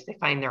right place, they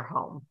find their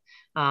home.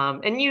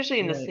 And usually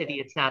in the city,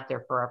 it's not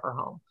their forever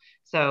home.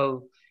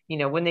 So,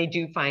 when they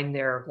do find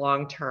their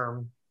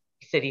long-term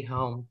city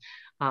home,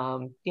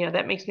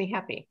 that makes me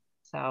happy.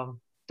 So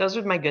those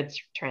are my good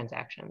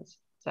transactions.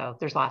 So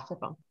there's lots of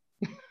them.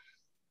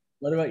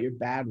 What about your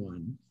bad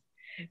ones?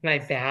 My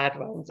bad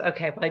ones.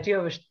 Okay. Well, I do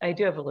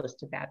have a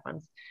list of bad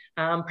ones.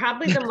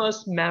 Probably the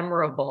most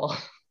memorable,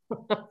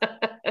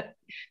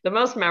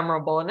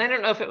 and I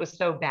don't know if it was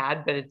so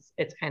bad, but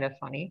it's kind of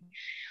funny,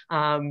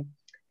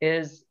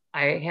 is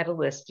I had a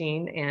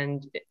listing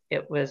and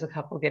it was a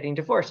couple getting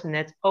divorced, and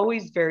that's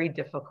always very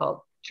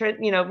difficult.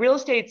 Real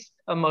estate's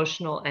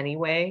emotional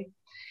anyway.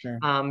 Sure.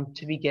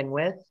 To begin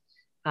with.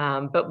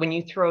 But when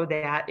you throw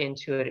that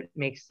into it, it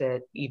makes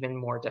it even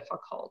more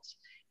difficult.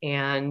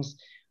 And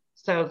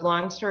so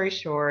long story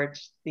short,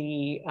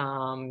 the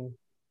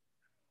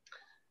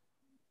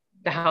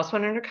house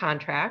went under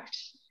contract,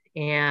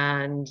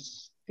 and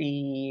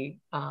the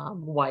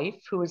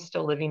wife, who was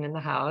still living in the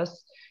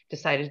house,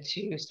 decided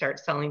to start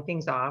selling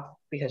things off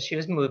because she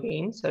was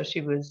moving. So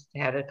she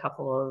had a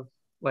couple of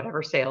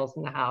whatever sales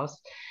in the house.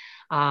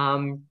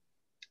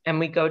 And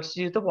we go to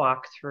do the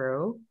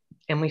walkthrough,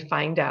 and we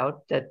find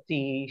out that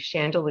the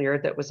chandelier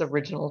that was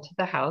original to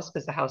the house,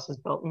 because the house was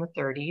built in the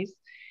 30s,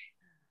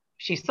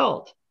 she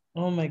sold.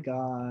 Oh my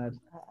God.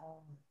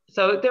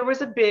 So there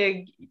was a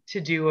big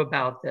to-do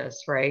about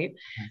this, right?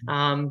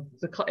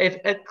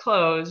 It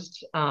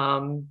closed,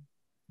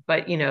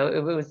 but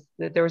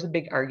there was a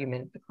big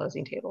argument at the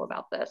closing table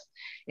about this,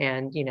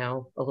 and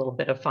a little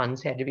bit of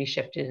funds had to be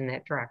shifted in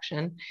that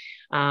direction.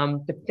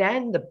 But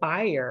then the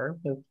buyer,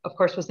 who of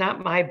course was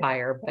not my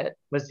buyer, but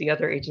was the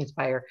other agent's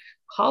buyer,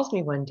 calls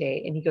me one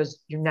day and he goes,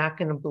 "You're not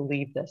going to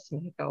believe this."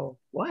 And I go,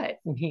 "What?"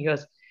 And he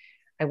goes,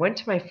 "I went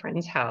to my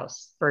friend's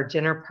house for a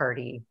dinner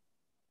party."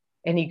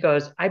 And he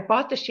goes, "I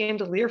bought the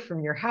chandelier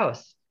from your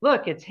house.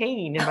 Look, it's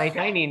hanging in my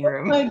dining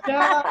room." Oh my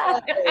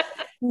God.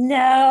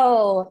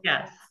 No.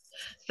 Yes.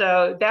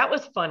 So that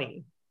was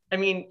funny. I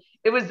mean,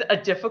 it was a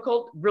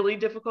really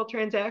difficult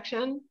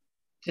transaction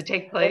to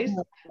take place.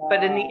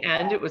 But in the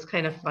end, it was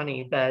kind of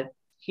funny that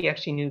he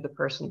actually knew the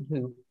person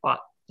who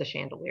bought the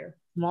chandelier.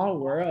 Small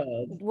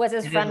world. Was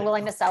his friend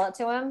willing to sell it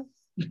to him?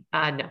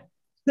 No.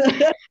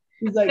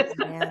 He's like,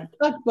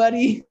 "Fuck,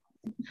 buddy."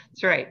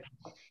 That's right.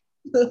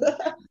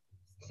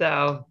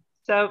 So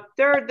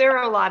there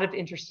are a lot of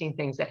interesting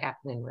things that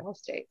happen in real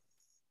estate.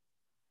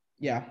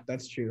 Yeah,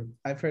 that's true.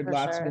 I've heard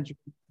lots of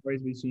interesting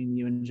stories between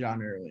you and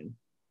John Irwin.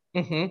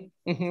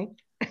 Mm-hmm. Mm-hmm.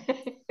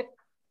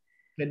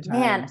 Good times.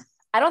 Man,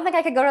 I don't think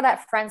I could go to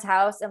that friend's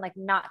house and like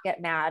not get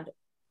mad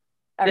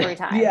every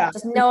time. Yeah,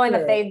 just knowing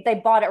that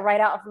they bought it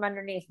right out from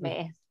underneath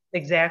me.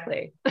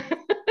 Exactly.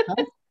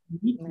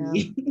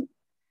 Yeah.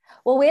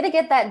 Well, way to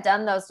get that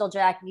done though, still,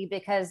 Jackie,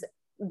 because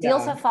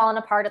deals have fallen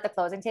apart at the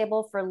closing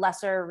table for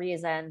lesser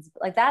reasons.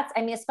 Like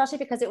especially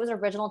because it was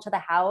original to the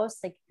house.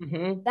 Like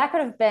that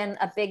could have been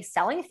a big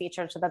selling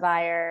feature to the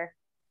buyer.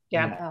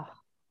 Yeah. Oh,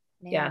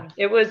 yeah.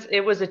 It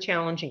was a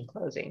challenging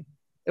closing.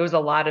 It was a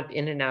lot of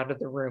in and out of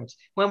the rooms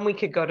when we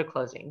could go to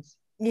closings.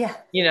 Yeah.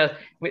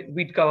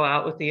 We'd go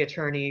out with the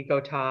attorney, go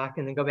talk,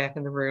 and then go back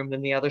in the room.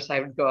 Then the other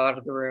side would go out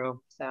of the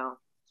room. So,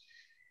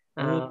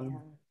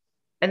 and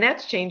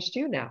that's changed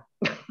too now.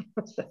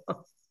 So.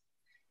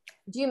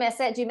 Do you miss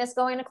it? Do you miss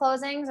going to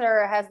closings,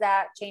 or has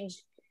that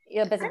changed?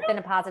 Been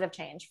a positive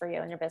change for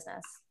you in your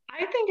business?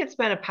 I think it's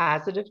been a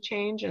positive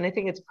change, and I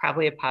think it's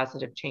probably a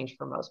positive change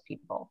for most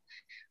people.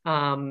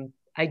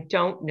 I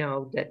don't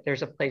know that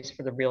there's a place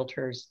for the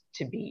realtors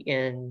to be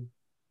in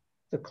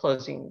the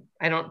closing.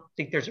 I don't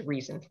think there's a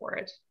reason for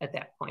it at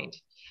that point.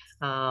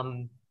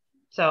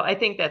 So I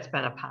think that's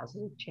been a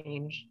positive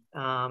change.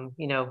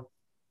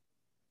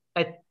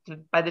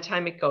 By the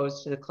time it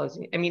goes to the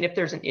closing, I mean, if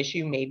there's an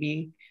issue,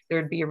 maybe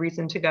there'd be a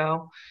reason to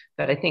go.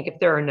 But I think if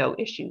there are no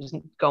issues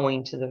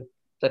going to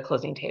the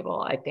closing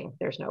table, I think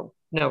there's no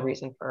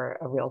reason for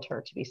a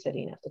realtor to be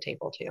sitting at the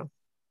table too.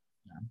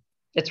 Yeah.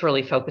 It's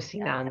really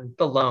focusing on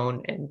the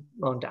loan and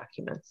loan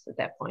documents at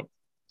that point.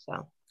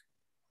 So.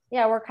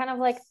 Yeah, we're kind of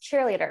like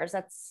cheerleaders.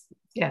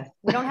 Yeah,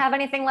 we don't have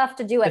anything left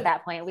to do at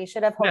that point. We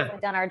should have hopefully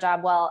done our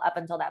job well up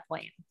until that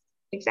point.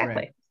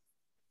 exactly.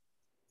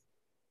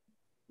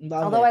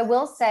 Right. Although I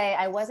will say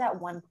I was at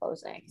one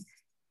closing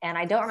and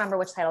I don't remember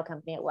which title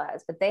company it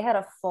was, but they had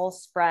a full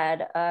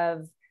spread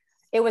of,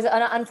 it was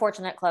an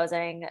unfortunate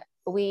closing.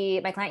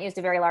 My client used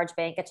a very large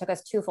bank. It took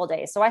us 2 full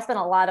days. So I spent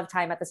a lot of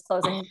time at this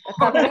closing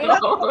company.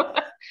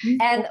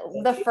 And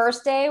the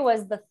first day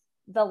was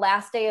the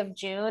last day of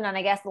June. And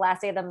I guess the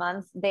last day of the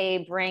month,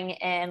 they bring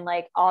in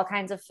like all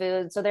kinds of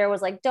food. So there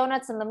was like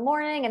donuts in the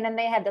morning and then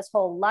they had this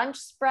whole lunch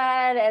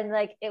spread. And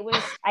like, it was,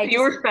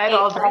 you were fed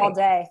all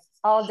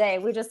day.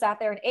 We just sat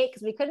there and ate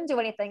because we couldn't do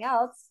anything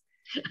else.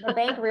 The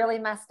bank really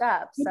messed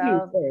up.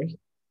 So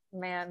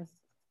man.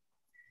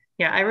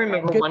 Yeah, I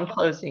remember one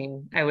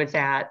closing I was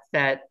at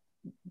that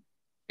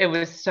it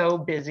was so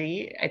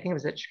busy. I think it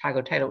was at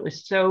Chicago Title. It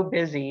was so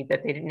busy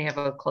that they didn't have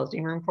a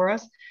closing room for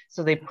us.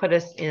 So they put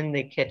us in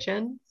the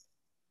kitchen.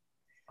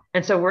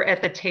 And so we're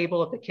at the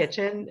table at the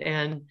kitchen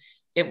and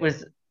it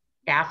was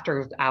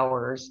after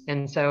hours.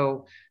 And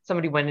so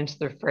somebody went into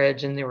their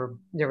fridge and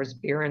there was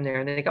beer in there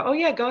and they go, oh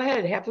yeah, go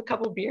ahead, have a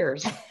couple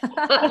beers.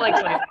 I'm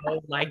like,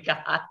 oh my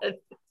God.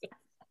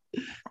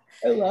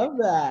 I love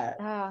that.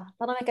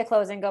 That'll make a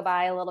closing go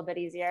by a little bit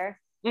easier.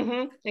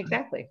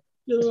 Exactly.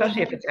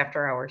 Especially if it's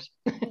after hours.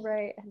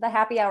 Right. The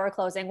happy hour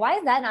closing. Why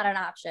is that not an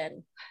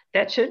option?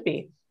 That should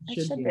be.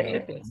 It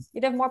should be.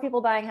 You'd have more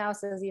people buying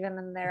houses even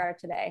than there are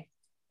today.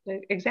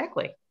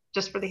 Exactly.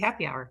 Just for the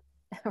happy hour.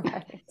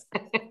 Right.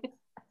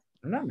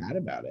 I'm not mad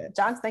about it.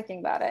 John's thinking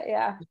about it.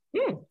 Yeah.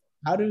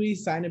 How do we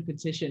sign a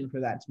petition for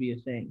that to be a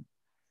thing?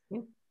 I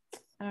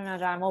don't know,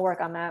 John. We'll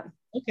work on that.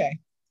 Okay.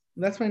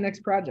 That's my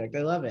next project.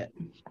 I love it.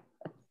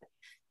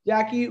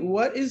 Jackie,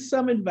 what is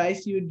some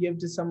advice you would give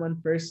to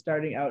someone first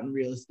starting out in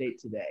real estate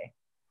today?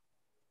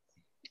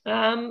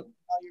 I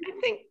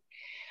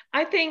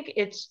think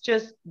it's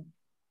just,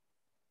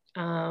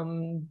 I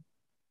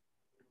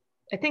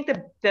think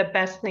the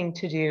best thing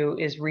to do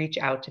is reach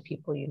out to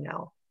people you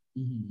know.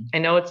 I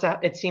know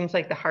it seems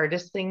like the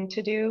hardest thing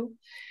to do.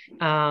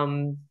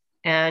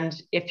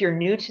 And if you're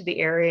new to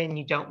the area and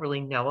you don't really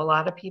know a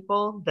lot of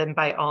people, then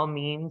by all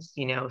means,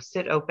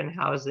 sit open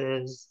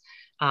houses,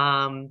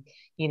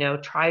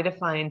 try to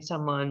find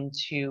someone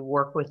to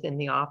work with in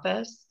the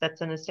office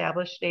that's an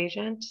established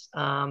agent,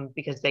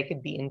 because they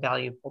could be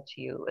invaluable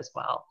to you as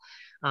well.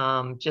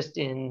 Just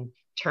in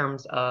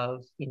terms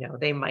of,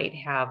 they might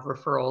have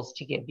referrals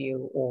to give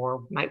you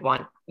or might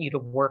want you to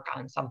work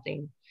on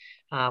something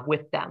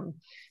with them.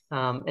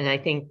 And I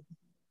think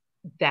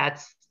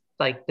that's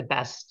like the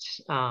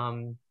best.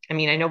 I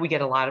know we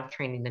get a lot of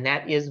training, and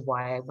that is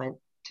why I went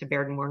to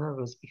Baird & Warner,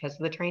 was because of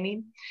the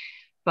training.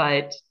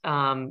 But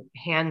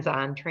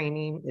hands-on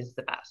training is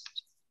the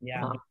best.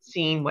 Yeah.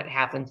 Seeing what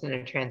happens in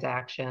a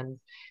transaction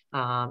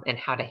and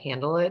how to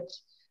handle it,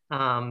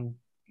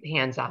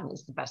 hands-on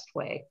is the best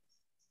way,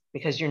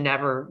 because you're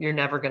never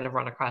going to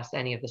run across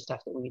any of the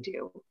stuff that we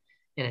do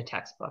in a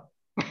textbook.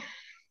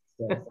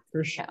 Yeah,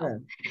 for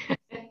sure.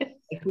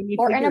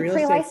 Or in a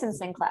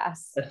pre-licensing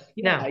class.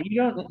 Yeah,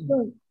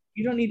 no.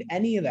 You don't need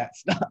any of that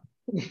stuff.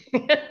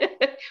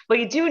 Well,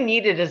 you do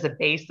need it as a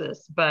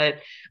basis, but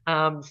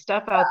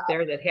stuff out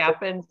there that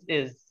happens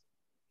is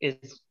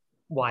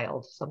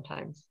wild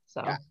sometimes.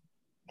 So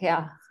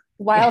yeah,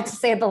 wild to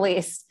say the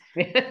least.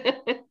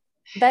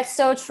 That's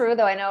so true,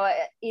 though. I know,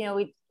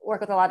 we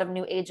work with a lot of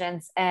new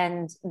agents,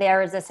 and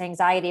there is this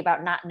anxiety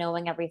about not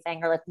knowing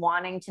everything, or like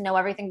wanting to know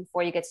everything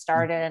before you get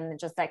started, and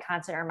just that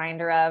constant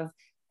reminder of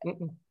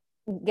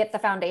get the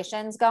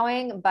foundations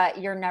going,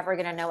 but you're never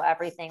going to know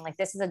everything. Like,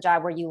 this is a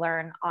job where you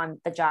learn on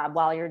the job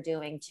while you're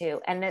doing too.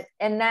 And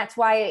that's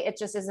why it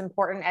just is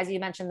important, as you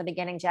mentioned in the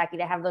beginning, Jackie,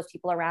 to have those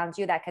people around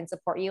you that can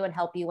support you and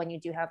help you when you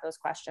do have those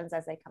questions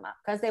as they come up,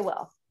 because they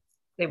will.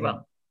 They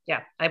will.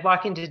 Yeah. I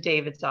walk into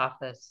David's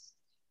office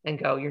and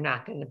go, you're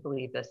not going to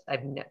believe this.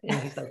 And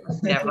he's like,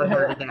 I've never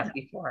heard of that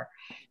before.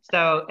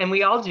 So, and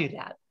we all do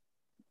that.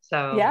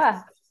 So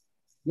yeah.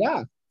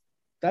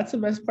 That's the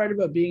best part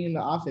about being in the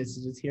office,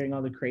 is just hearing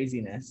all the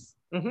craziness.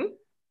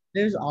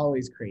 There's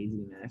always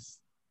craziness.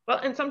 Well,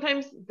 and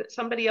sometimes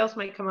somebody else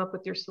might come up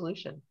with your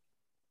solution.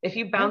 If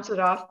you bounce it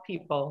off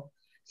people,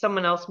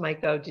 someone else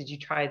might go, did you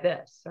try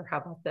this? Or how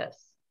about this?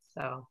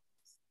 So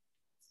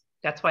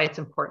that's why it's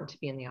important to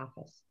be in the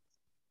office.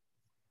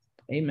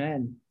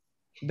 Amen.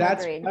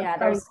 That's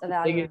there's a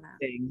value in that.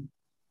 Thing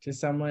to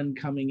someone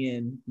coming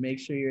in. Make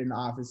sure you're in the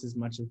office as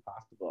much as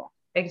possible.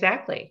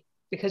 Exactly.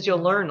 Because you'll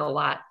learn a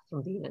lot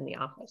from being in the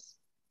office.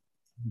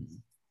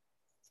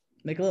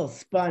 Like a little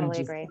sponge,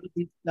 totally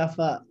just stuff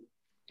up.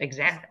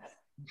 Exactly.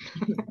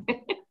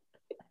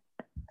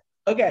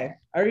 Okay,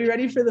 are you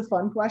ready for the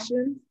fun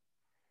question?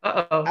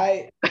 Uh-oh.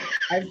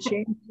 I've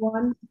changed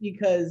one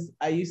because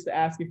I used to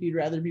ask if you'd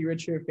rather be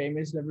rich or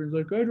famous, and everyone's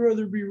like, I'd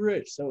rather be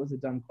rich. So it was a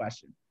dumb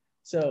question.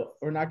 So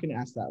we're not going to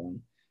ask that one.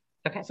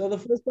 Okay. So the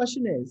first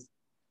question is,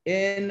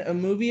 in a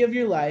movie of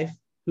your life,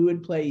 who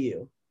would play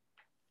you?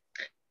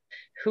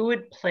 Who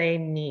would play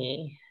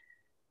me?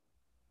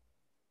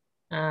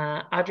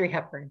 Audrey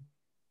Hepburn.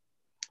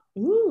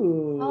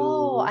 Ooh.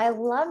 Oh, I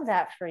love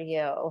that for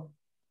you.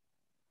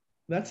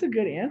 That's a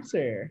good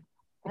answer.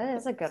 That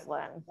is a good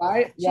one.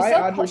 Why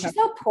Audrey She's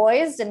so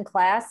poised and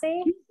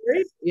classy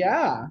Hepburn?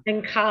 Yeah.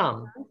 And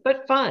calm,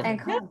 but fun. and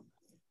calm.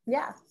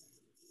 Yeah.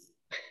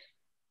 Who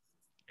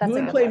That's a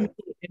would good play one. me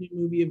in a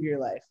movie of your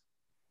life?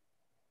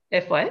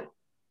 If what?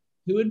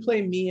 Who would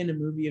play me in a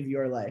movie of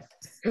your life?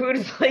 Who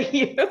would play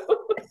you?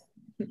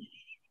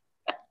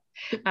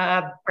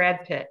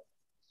 Brad Pitt.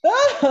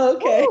 Oh,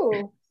 okay.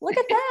 Ooh, look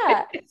at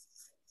that.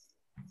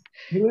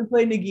 Who would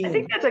play I Nagini?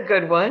 think that's a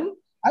good one.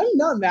 I'm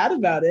not mad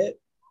about it.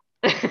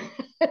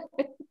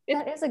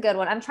 That is a good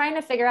one. I'm trying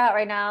to figure out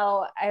right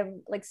now.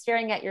 I'm like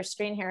staring at your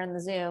screen here in the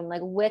Zoom,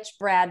 like which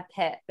Brad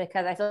Pitt,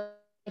 because I feel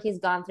like he's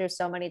gone through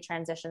so many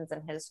transitions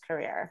in his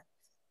career.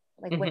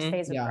 Like which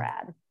phase of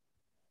Brad?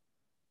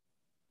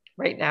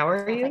 Right now,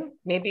 are you?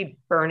 Maybe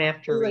Burn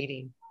After Like,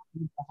 Reading.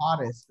 the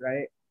hottest,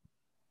 right?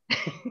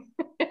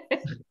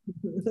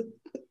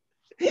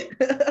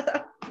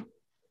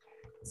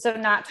 So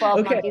not 12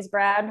 Okay. Monkeys,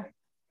 Brad.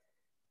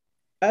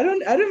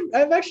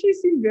 I've actually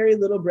seen very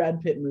little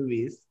Brad Pitt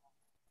movies.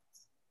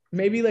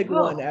 Maybe like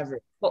one ever.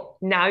 Well,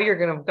 now you're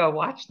gonna go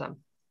watch them.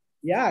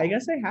 Yeah, I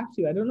guess I have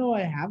to. I don't know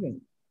why I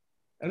haven't.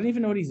 I don't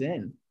even know what he's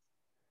in.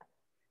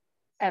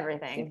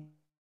 Everything.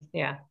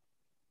 Yeah.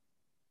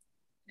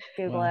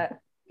 Google it.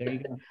 There you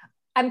go.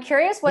 I'm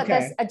curious what Okay.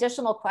 this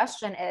additional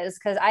question is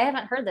because I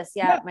haven't heard this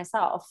yet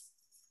myself.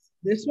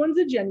 This one's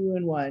a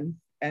genuine one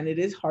and it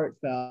is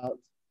heartfelt.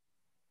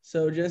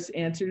 So just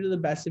answer to the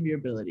best of your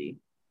ability.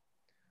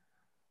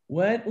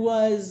 What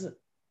was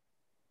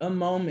a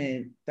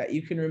moment that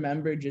you can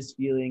remember just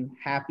feeling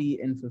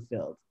happy and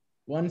fulfilled?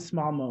 One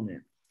small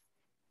moment.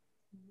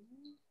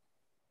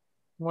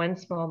 One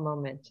small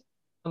moment.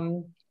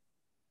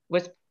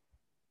 Was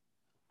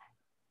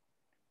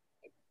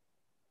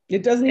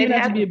It doesn't even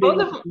have to be a big both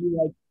one. of It can be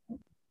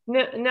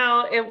like,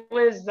 no, it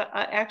was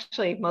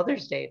actually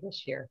Mother's Day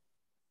this year.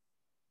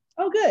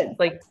 oh, good.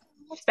 Like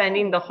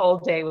spending the whole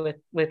day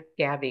with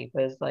Gabby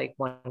was like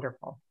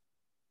wonderful.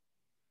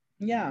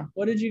 Yeah.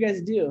 What did you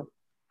guys do?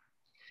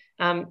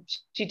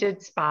 She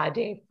did spa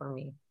day for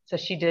me. So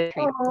she did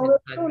Oh,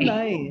 treatment that's on so me.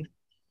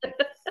 nice.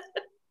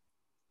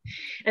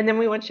 And then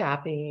we went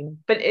shopping.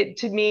 But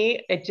to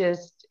me,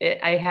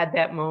 I had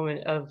that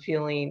moment of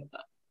feeling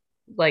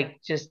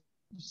like just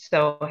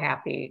so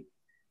happy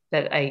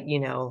that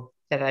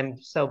that I'm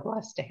so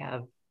blessed to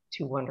have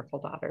two wonderful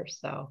daughters.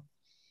 So,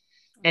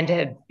 and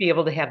to be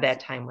able to have that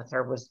time with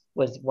her was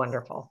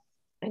wonderful.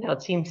 I know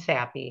it seems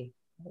sappy.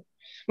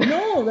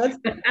 No, that's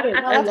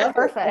No, that's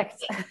perfect.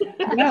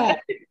 Yeah.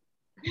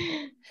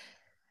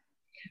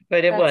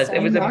 But it was so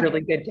a nice.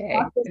 really good day.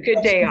 A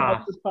good day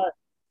off.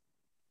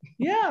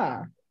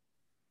 Yeah.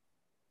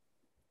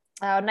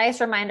 Oh,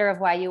 nice reminder of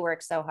why you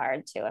work so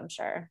hard too, I'm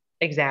sure.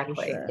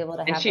 Exactly. Sure. Able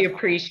to And have she those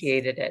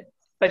appreciated it.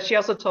 But she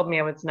also told me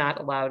I was not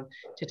allowed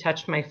to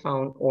touch my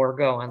phone or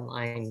go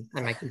online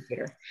on my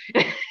computer.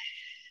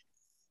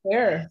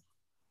 Fair.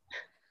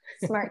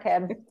 Smart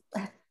kid.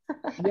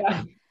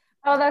 Yeah.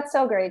 Oh, that's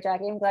so great,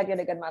 Jackie. I'm glad you had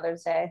a good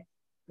Mother's Day.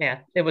 Yeah,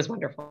 it was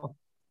wonderful.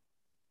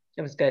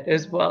 It was good.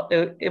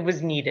 It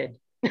was needed.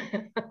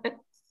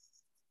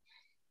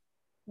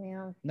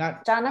 Yeah.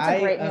 Not John, that's a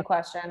great new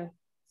question.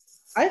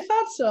 I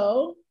thought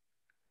so.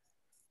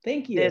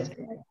 Thank you.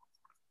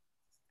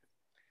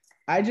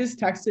 I just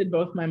texted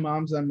both my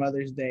moms on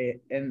Mother's Day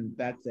and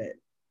that's it.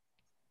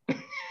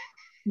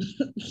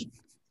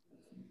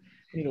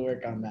 Need to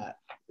work on that.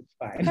 It's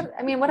fine.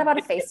 I mean, what about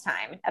a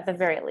FaceTime at the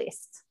very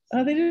least?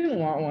 They didn't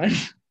want one.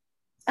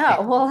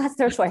 Oh, well, that's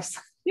their choice.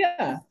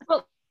 Yeah.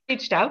 Well,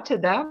 reached out to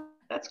them.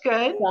 That's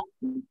good.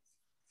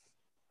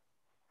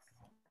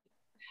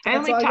 I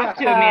only talked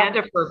to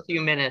Amanda for a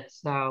few minutes,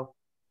 so.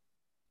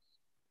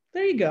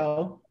 There you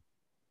go.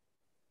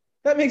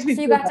 That makes me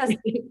so you feel got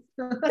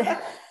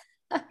to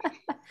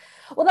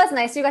well, that's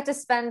nice. You got to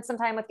spend some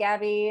time with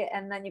Gabby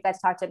and then you got to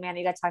talk to Amanda.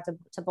 You got to talk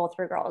to both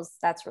her girls.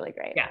 That's really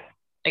great. Yeah,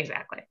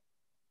 exactly.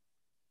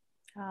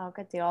 Oh,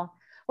 good deal.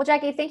 Well,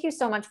 Jackie, thank you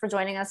so much for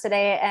joining us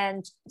today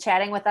and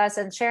chatting with us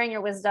and sharing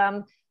your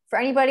wisdom. For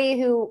anybody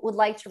who would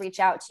like to reach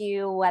out to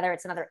you, whether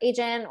it's another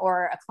agent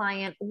or a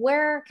client,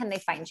 where can they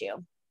find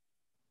you?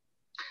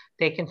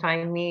 They can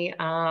find me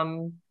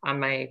on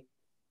my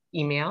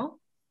email.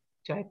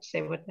 Do I have to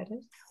say what that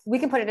is? We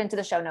can put it into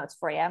the show notes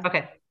for you.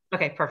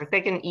 Okay, perfect.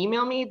 They can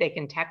email me, they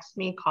can text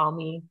me, call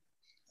me,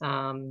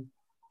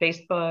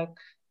 Facebook,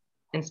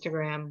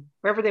 Instagram,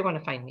 wherever they want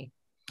to find me.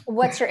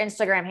 What's your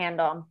Instagram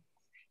handle?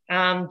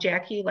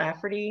 Jackie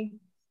Lafferty.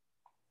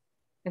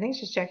 I think it's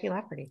just Jackie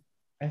Lafferty.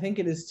 I think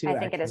it is too. I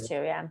think it is too,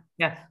 yeah.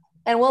 Yeah.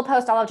 And we'll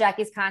post all of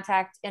Jackie's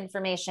contact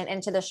information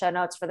into the show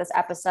notes for this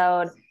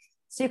episode.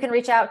 So you can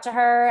reach out to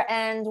her.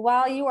 And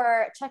while you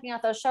are checking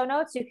out those show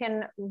notes, you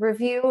can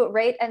review,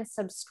 rate, and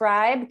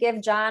subscribe.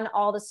 Give John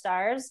all the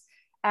stars.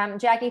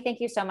 Jackie, thank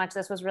you so much.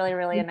 This was really,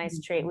 really a nice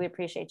treat. We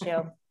appreciate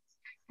you.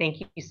 Thank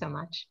you so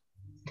much.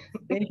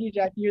 Thank you,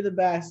 Jackie. You're the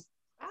best.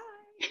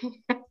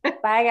 Bye.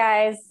 Bye,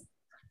 guys.